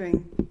still are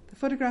doing. The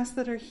photographs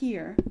that are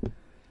here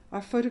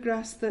are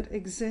photographs that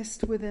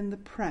exist within the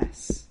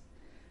press.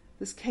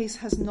 This case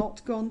has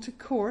not gone to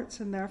court,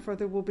 and therefore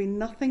there will be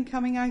nothing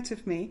coming out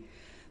of me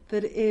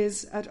that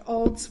is at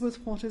odds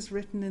with what is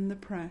written in the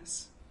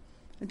press.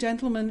 A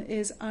gentleman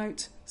is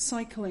out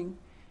cycling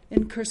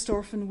in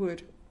Kirstorfen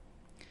Wood,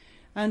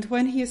 And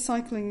when he is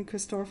cycling in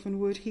Corstorphine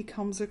Wood, he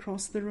comes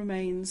across the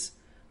remains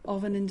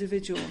of an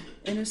individual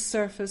in a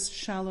surface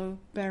shallow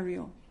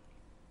burial.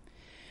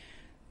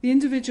 The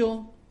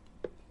individual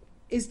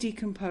is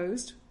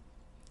decomposed,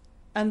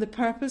 and the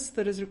purpose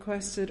that is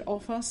requested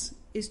of us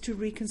is to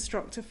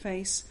reconstruct a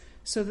face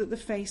so that the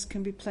face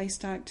can be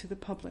placed out to the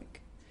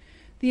public.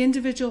 The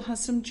individual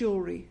has some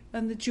jewellery,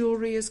 and the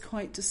jewellery is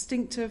quite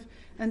distinctive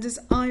and is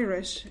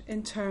Irish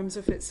in terms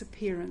of its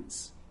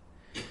appearance.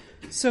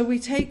 So we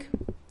take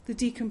the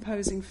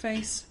decomposing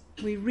face,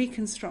 we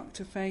reconstruct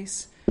a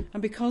face,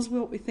 and because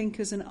what we think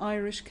is an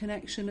Irish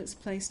connection, it's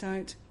placed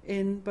out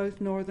in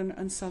both Northern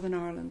and Southern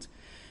Ireland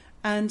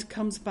and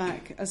comes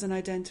back as an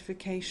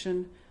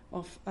identification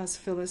as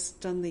Phyllis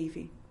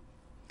Dunleavy.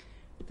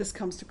 This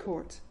comes to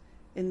court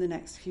in the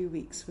next few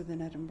weeks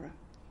within Edinburgh.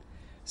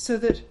 So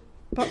that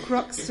Buck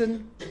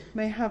Ruxton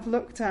may have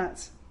looked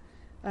at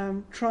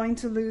trying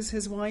to lose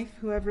his wife,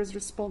 whoever is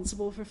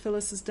responsible for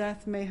Phyllis's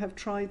death may have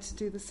tried to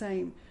do the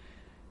same,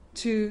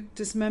 to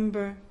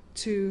dismember,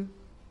 to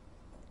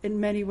in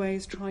many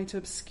ways try to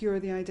obscure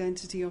the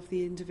identity of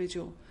the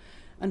individual.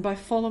 And by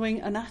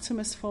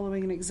anatomists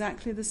following in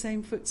exactly the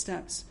same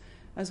footsteps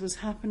as was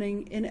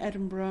happening in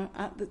Edinburgh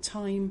at the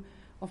time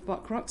of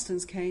Buck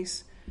Ruxton's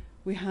case,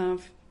 we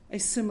have a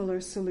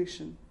similar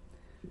solution,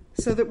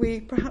 so that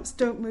we perhaps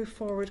don't move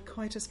forward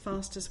quite as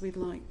fast as we'd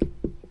like.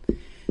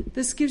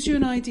 This gives you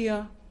an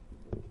idea,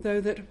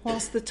 though, that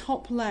whilst the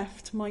top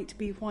left might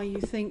be what you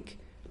think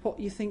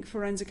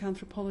forensic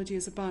anthropology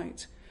is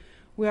about,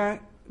 we are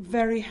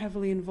very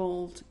heavily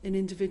involved in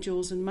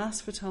individuals in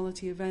mass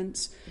fatality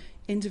events,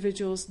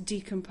 individuals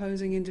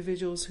decomposing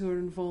individuals who are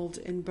involved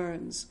in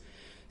burns,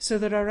 so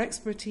that our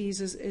expertise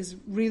is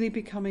really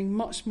becoming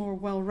much more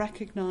well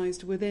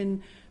recognised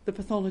within the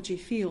pathology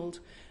field,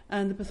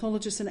 and the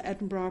pathologists in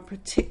Edinburgh are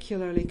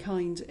particularly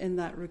kind in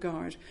that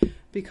regard,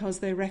 because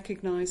they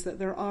recognise that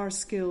there are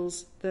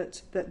skills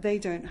that they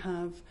don't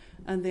have,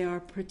 and they are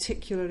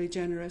particularly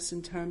generous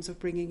in terms of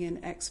bringing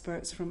in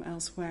experts from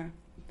elsewhere.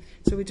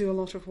 So we do a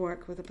lot of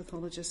work with the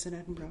pathologists in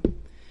Edinburgh.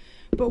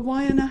 But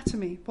why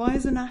anatomy? Why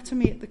is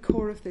anatomy at the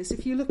core of this?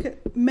 If you look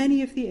at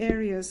many of the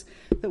areas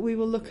that we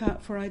will look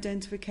at for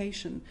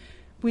identification,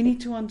 we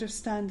need to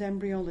understand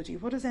embryology.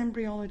 What does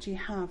embryology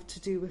have to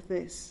do with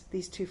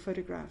these two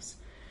photographs?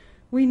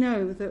 We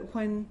know that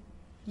when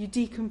you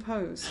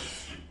decompose,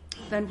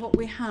 then what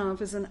we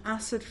have is an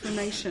acid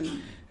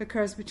formation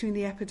occurs between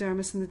the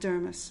epidermis and the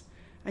dermis,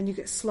 and you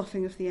get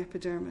sloughing of the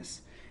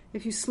epidermis.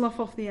 If you slough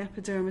off the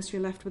epidermis,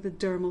 you're left with a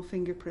dermal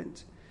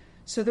fingerprint.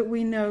 So that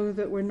we know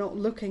that we're not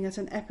looking at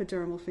an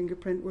epidermal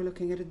fingerprint, we're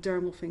looking at a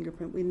dermal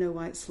fingerprint. We know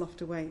why it's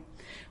sloughed away.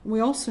 And we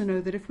also know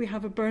that if we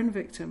have a burn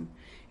victim,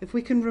 if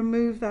we can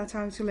remove that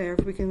outer layer,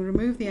 if we can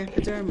remove the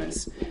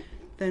epidermis,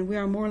 then we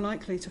are more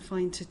likely to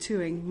find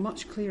tattooing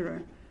much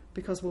clearer,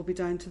 because we'll be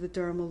down to the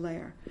dermal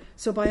layer.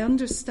 So by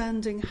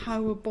understanding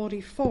how a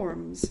body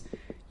forms,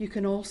 you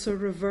can also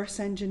reverse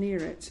engineer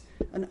it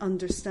and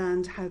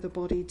understand how the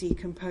body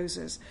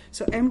decomposes.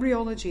 So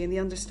embryology and the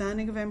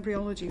understanding of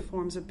embryology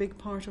forms a big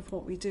part of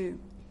what we do.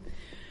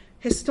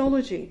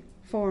 Histology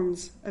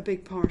forms a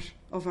big part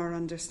of our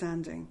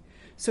understanding.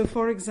 So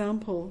for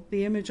example,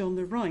 the image on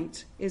the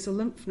right is a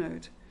lymph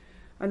node.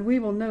 And we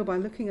will know by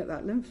looking at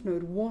that lymph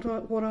node what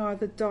are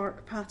the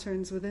dark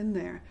patterns within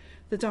there.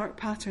 The dark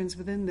patterns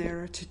within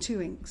there are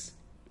tattooings.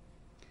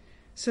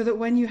 So that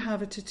when you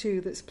have a tattoo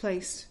that's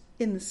placed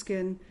in the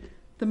skin,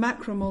 the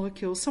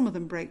macromolecules, some of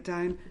them break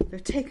down, they're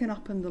taken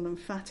up in the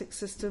lymphatic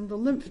system, the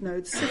lymph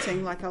nodes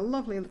sitting like a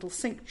lovely little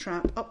sink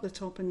trap up the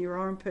top in your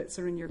armpits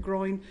or in your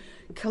groin,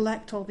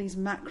 collect all these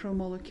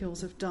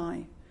macromolecules of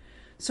dye.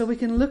 So we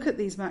can look at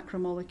these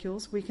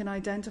macromolecules, we can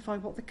identify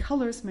what the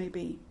colours may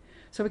be.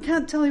 So we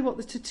can't tell you what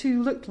the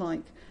tattoo looked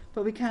like,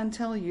 but we can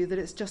tell you that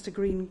it's just a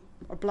green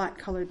or black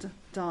coloured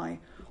dye,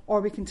 or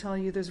we can tell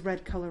you there's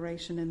red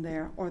coloration in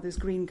there, or there's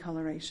green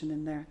coloration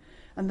in there.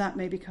 And that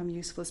may become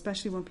useful,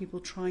 especially when people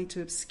try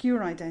to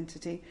obscure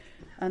identity,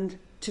 and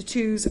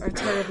tattoos are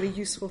terribly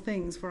useful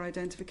things for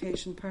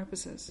identification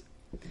purposes.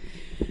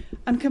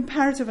 And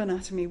comparative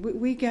anatomy,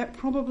 we get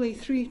probably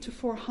 300 to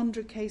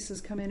 400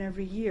 cases come in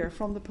every year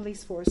from the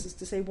police forces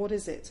to say, what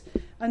is it?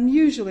 And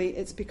usually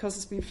it's because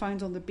it's been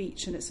found on the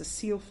beach and it's a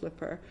seal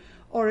flipper,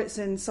 or it's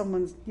in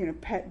someone's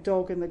pet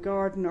dog in the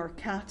garden or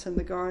cat in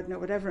the garden or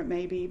whatever it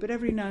may be, but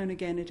every now and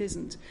again it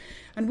isn't.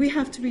 And we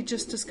have to be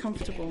just as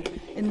comfortable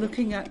in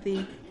looking at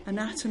the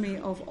anatomy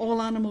of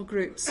all animal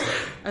groups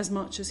as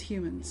much as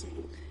humans,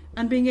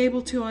 and being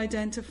able to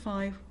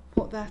identify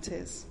what that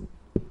is.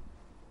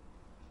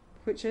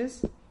 Which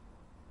is?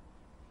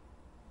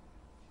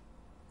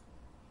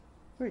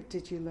 Where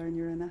did you learn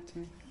your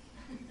anatomy?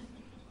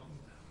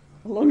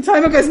 A long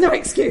time ago. No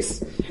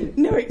excuse.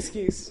 No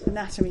excuse.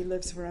 Anatomy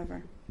lives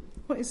forever.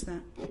 What is that?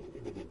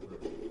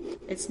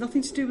 It's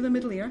nothing to do with the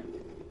middle ear.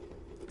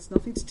 It's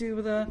nothing to do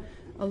with a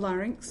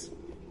larynx.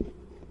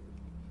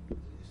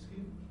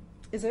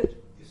 Is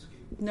it?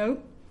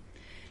 No.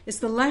 It's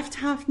the left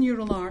half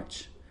neural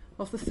arch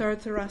of the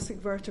third thoracic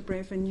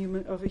vertebrae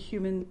of a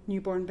human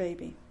newborn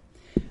baby.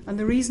 And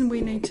the reason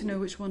we need to know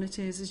which one it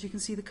is you can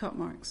see the cut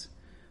marks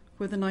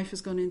where the knife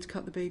has gone in to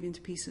cut the baby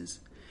into pieces.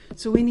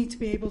 So we need to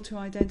be able to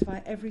identify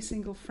every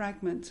single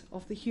fragment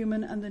of the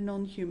human and the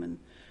non-human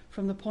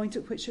from the point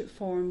at which it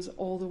forms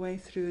all the way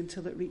through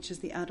until it reaches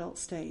the adult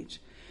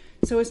stage.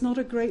 So it's not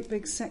a great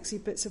big sexy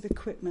bits of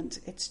equipment,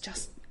 it's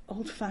just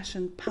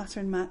old-fashioned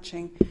pattern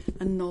matching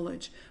and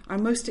knowledge. Our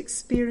most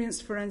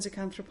experienced forensic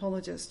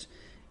anthropologist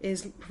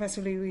is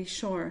Professor Louise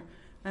Shore,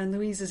 and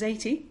Louise is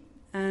 80,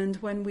 and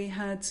when we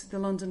had the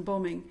London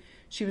bombing,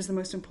 she was the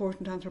most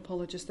important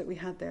anthropologist that we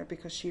had there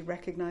because she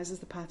recognises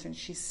the pattern,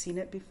 she's seen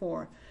it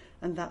before,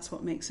 and that's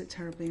what makes it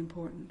terribly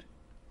important.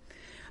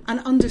 And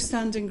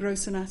understanding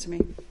gross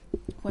anatomy.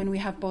 When we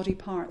have body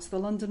parts, the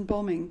London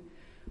bombing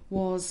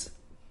was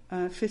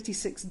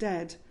 56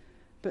 dead,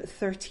 but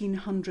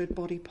 1,300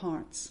 body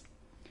parts.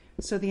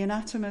 So the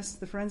anatomist,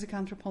 the forensic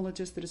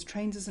anthropologist that is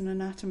trained as an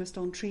anatomist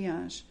on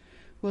triage,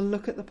 will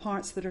look at the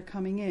parts that are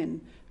coming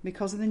in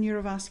because of the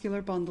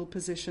neurovascular bundle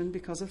position,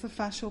 because of the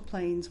fascial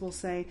planes, will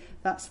say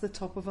that's the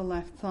top of a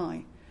left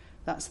thigh,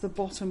 that's the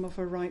bottom of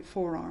a right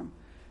forearm,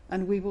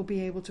 and we will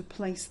be able to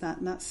place that,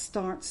 and that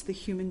starts the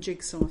human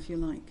jigsaw, if you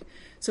like.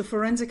 So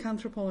forensic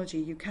anthropology,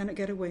 you cannot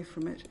get away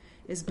from it,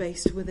 is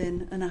based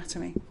within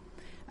anatomy.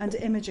 And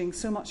imaging,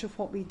 so much of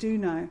what we do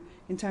now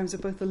in terms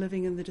of both the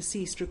living and the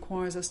deceased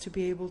requires us to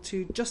be able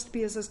to just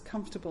be as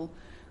comfortable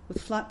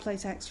with flat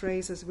plate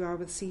x-rays as we are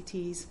with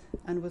CTs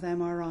and with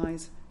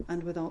MRIs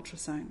and with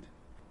ultrasound.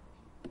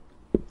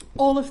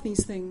 All of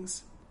these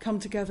things come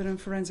together in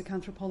forensic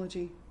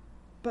anthropology,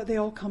 but they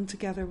all come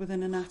together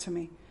within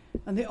anatomy,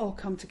 and they all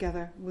come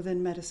together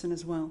within medicine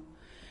as well.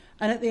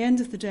 And at the end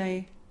of the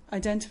day,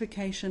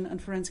 identification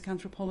and forensic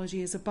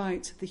anthropology is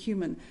about the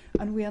human,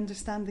 and we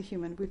understand the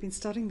human. We've been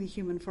studying the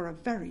human for a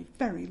very,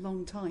 very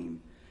long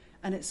time,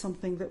 and it's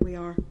something that we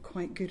are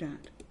quite good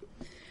at.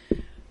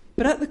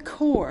 But at the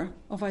core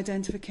of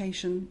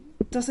identification,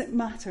 does it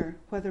matter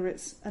whether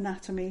it's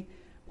anatomy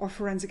or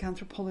forensic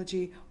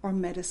anthropology or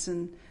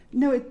medicine?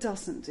 No, it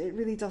doesn't. It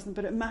really doesn't.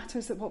 But it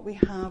matters that what we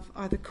have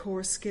are the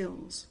core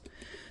skills.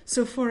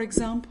 So, for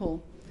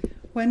example,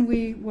 when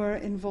we were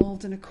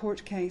involved in a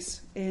court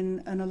case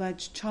in an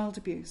alleged child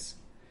abuse,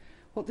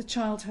 what the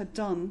child had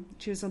done,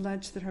 she was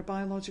alleged that her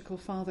biological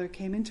father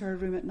came into her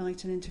room at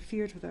night and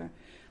interfered with her.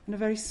 And a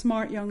very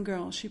smart young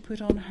girl, she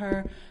put on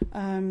her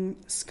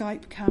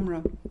Skype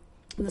camera.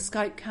 And the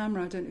Skype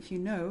camera, I don't know if you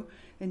know,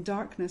 in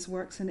darkness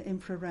works in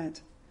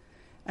infrared.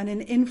 And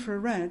in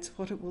infrared,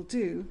 what it will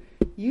do,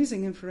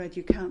 using infrared,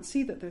 you can't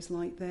see that there's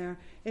light there,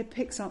 it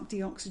picks up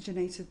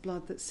deoxygenated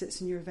blood that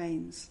sits in your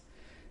veins.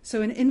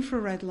 So in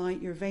infrared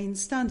light, your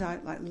veins stand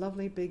out like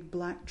lovely big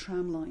black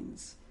tram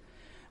lines.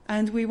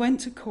 And we went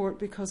to court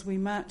because we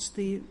matched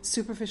the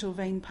superficial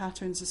vein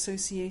patterns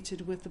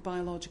associated with the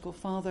biological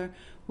father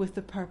with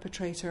the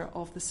perpetrator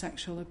of the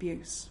sexual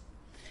abuse.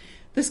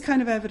 This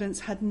kind of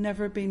evidence had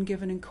never been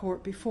given in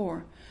court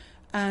before,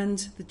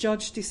 and the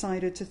judge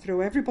decided to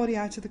throw everybody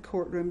out of the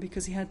courtroom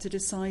because he had to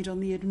decide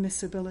on the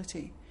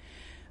admissibility.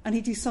 And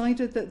he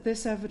decided that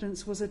this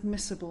evidence was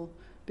admissible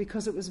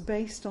because it was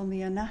based on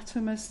the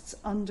anatomist's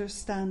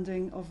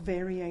understanding of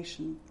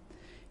variation.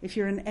 If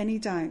you're in any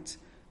doubt,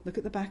 look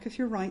at the back of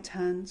your right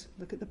hand,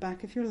 look at the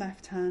back of your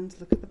left hand,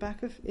 look at the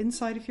back of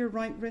inside of your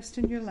right wrist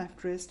and your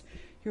left wrist.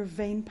 Your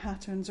vein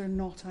patterns are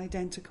not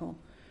identical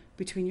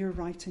between your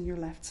right and your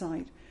left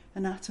side.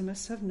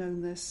 Anatomists have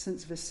known this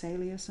since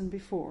Vesalius and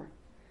before.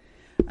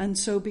 And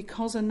so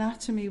because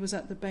anatomy was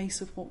at the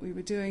base of what we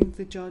were doing,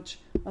 the judge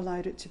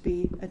allowed it to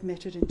be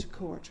admitted into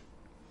court.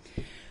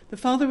 The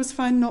father was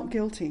found not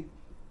guilty,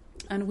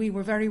 and we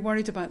were very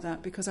worried about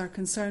that because our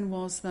concern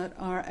was that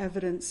our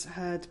evidence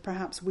had,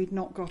 perhaps we'd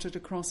not got it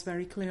across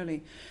very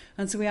clearly.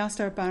 And so we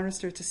asked our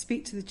barrister to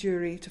speak to the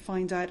jury to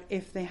find out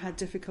if they had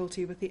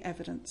difficulty with the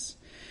evidence.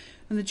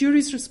 And the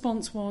jury's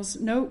response was,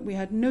 no, we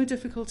had no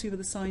difficulty with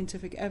the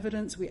scientific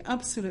evidence. We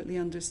absolutely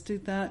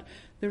understood that.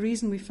 The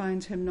reason we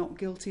found him not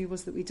guilty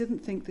was that we didn't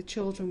think the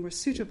children were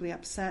suitably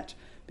upset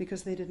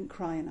because they didn't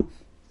cry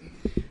enough.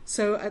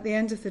 So at the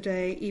end of the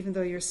day, even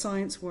though your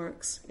science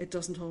works, it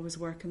doesn't always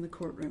work in the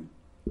courtroom.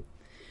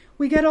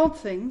 We get odd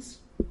things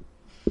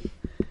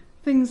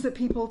that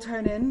people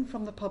turn in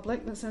from the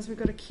public that says we've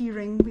got a key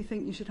ring we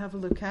think you should have a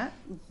look at.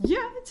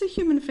 Yeah, it's a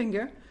human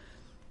finger,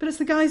 but it's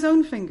the guy's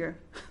own finger.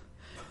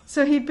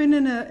 So he'd been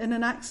in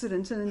an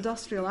accident, an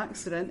industrial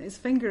accident. His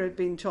finger had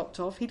been chopped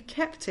off. He'd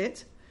kept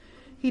it.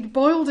 He'd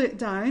boiled it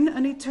down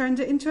and he'd turned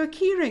it into a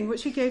key ring,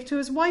 which he gave to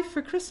his wife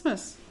for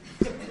Christmas.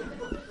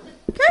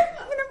 Okay?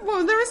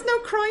 Well, there is no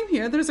crime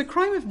here. There is a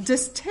crime of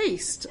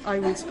distaste, I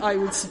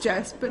would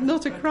suggest, but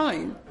not a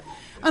crime.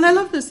 And I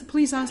love this. The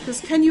police asked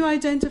us, can you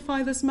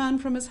identify this man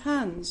from his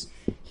hands?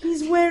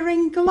 He's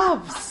wearing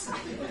gloves.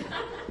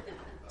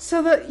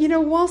 So that,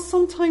 whilst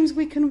sometimes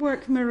we can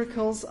work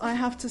miracles, I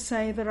have to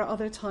say there are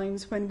other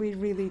times when we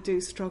really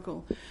do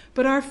struggle.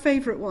 But our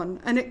favourite one,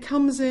 and it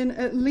comes in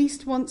at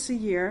least once a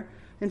year,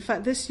 in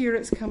fact this year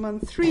it's come on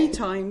 3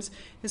 times,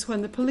 is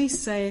when the police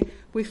say,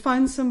 we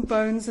found some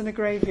bones in a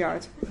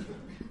graveyard.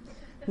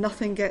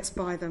 Nothing gets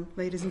by them.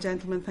 Ladies and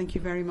gentlemen, thank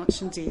you very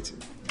much indeed.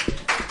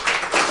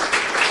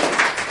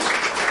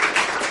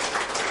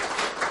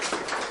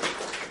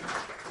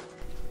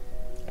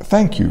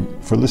 Thank you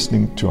for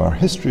listening to our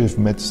History of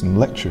Medicine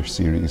lecture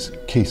series,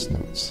 Case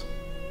Notes.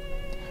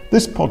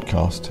 This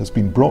podcast has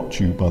been brought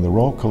to you by the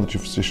Royal College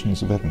of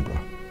Physicians of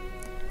Edinburgh.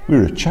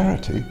 We're a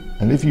charity,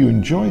 and if you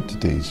enjoyed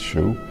today's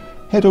show,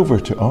 head over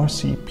to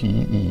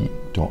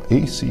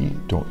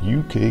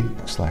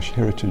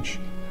rcpe.ac.uk/heritage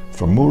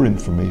for more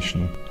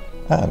information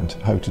and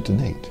how to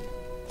donate.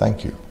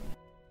 Thank you.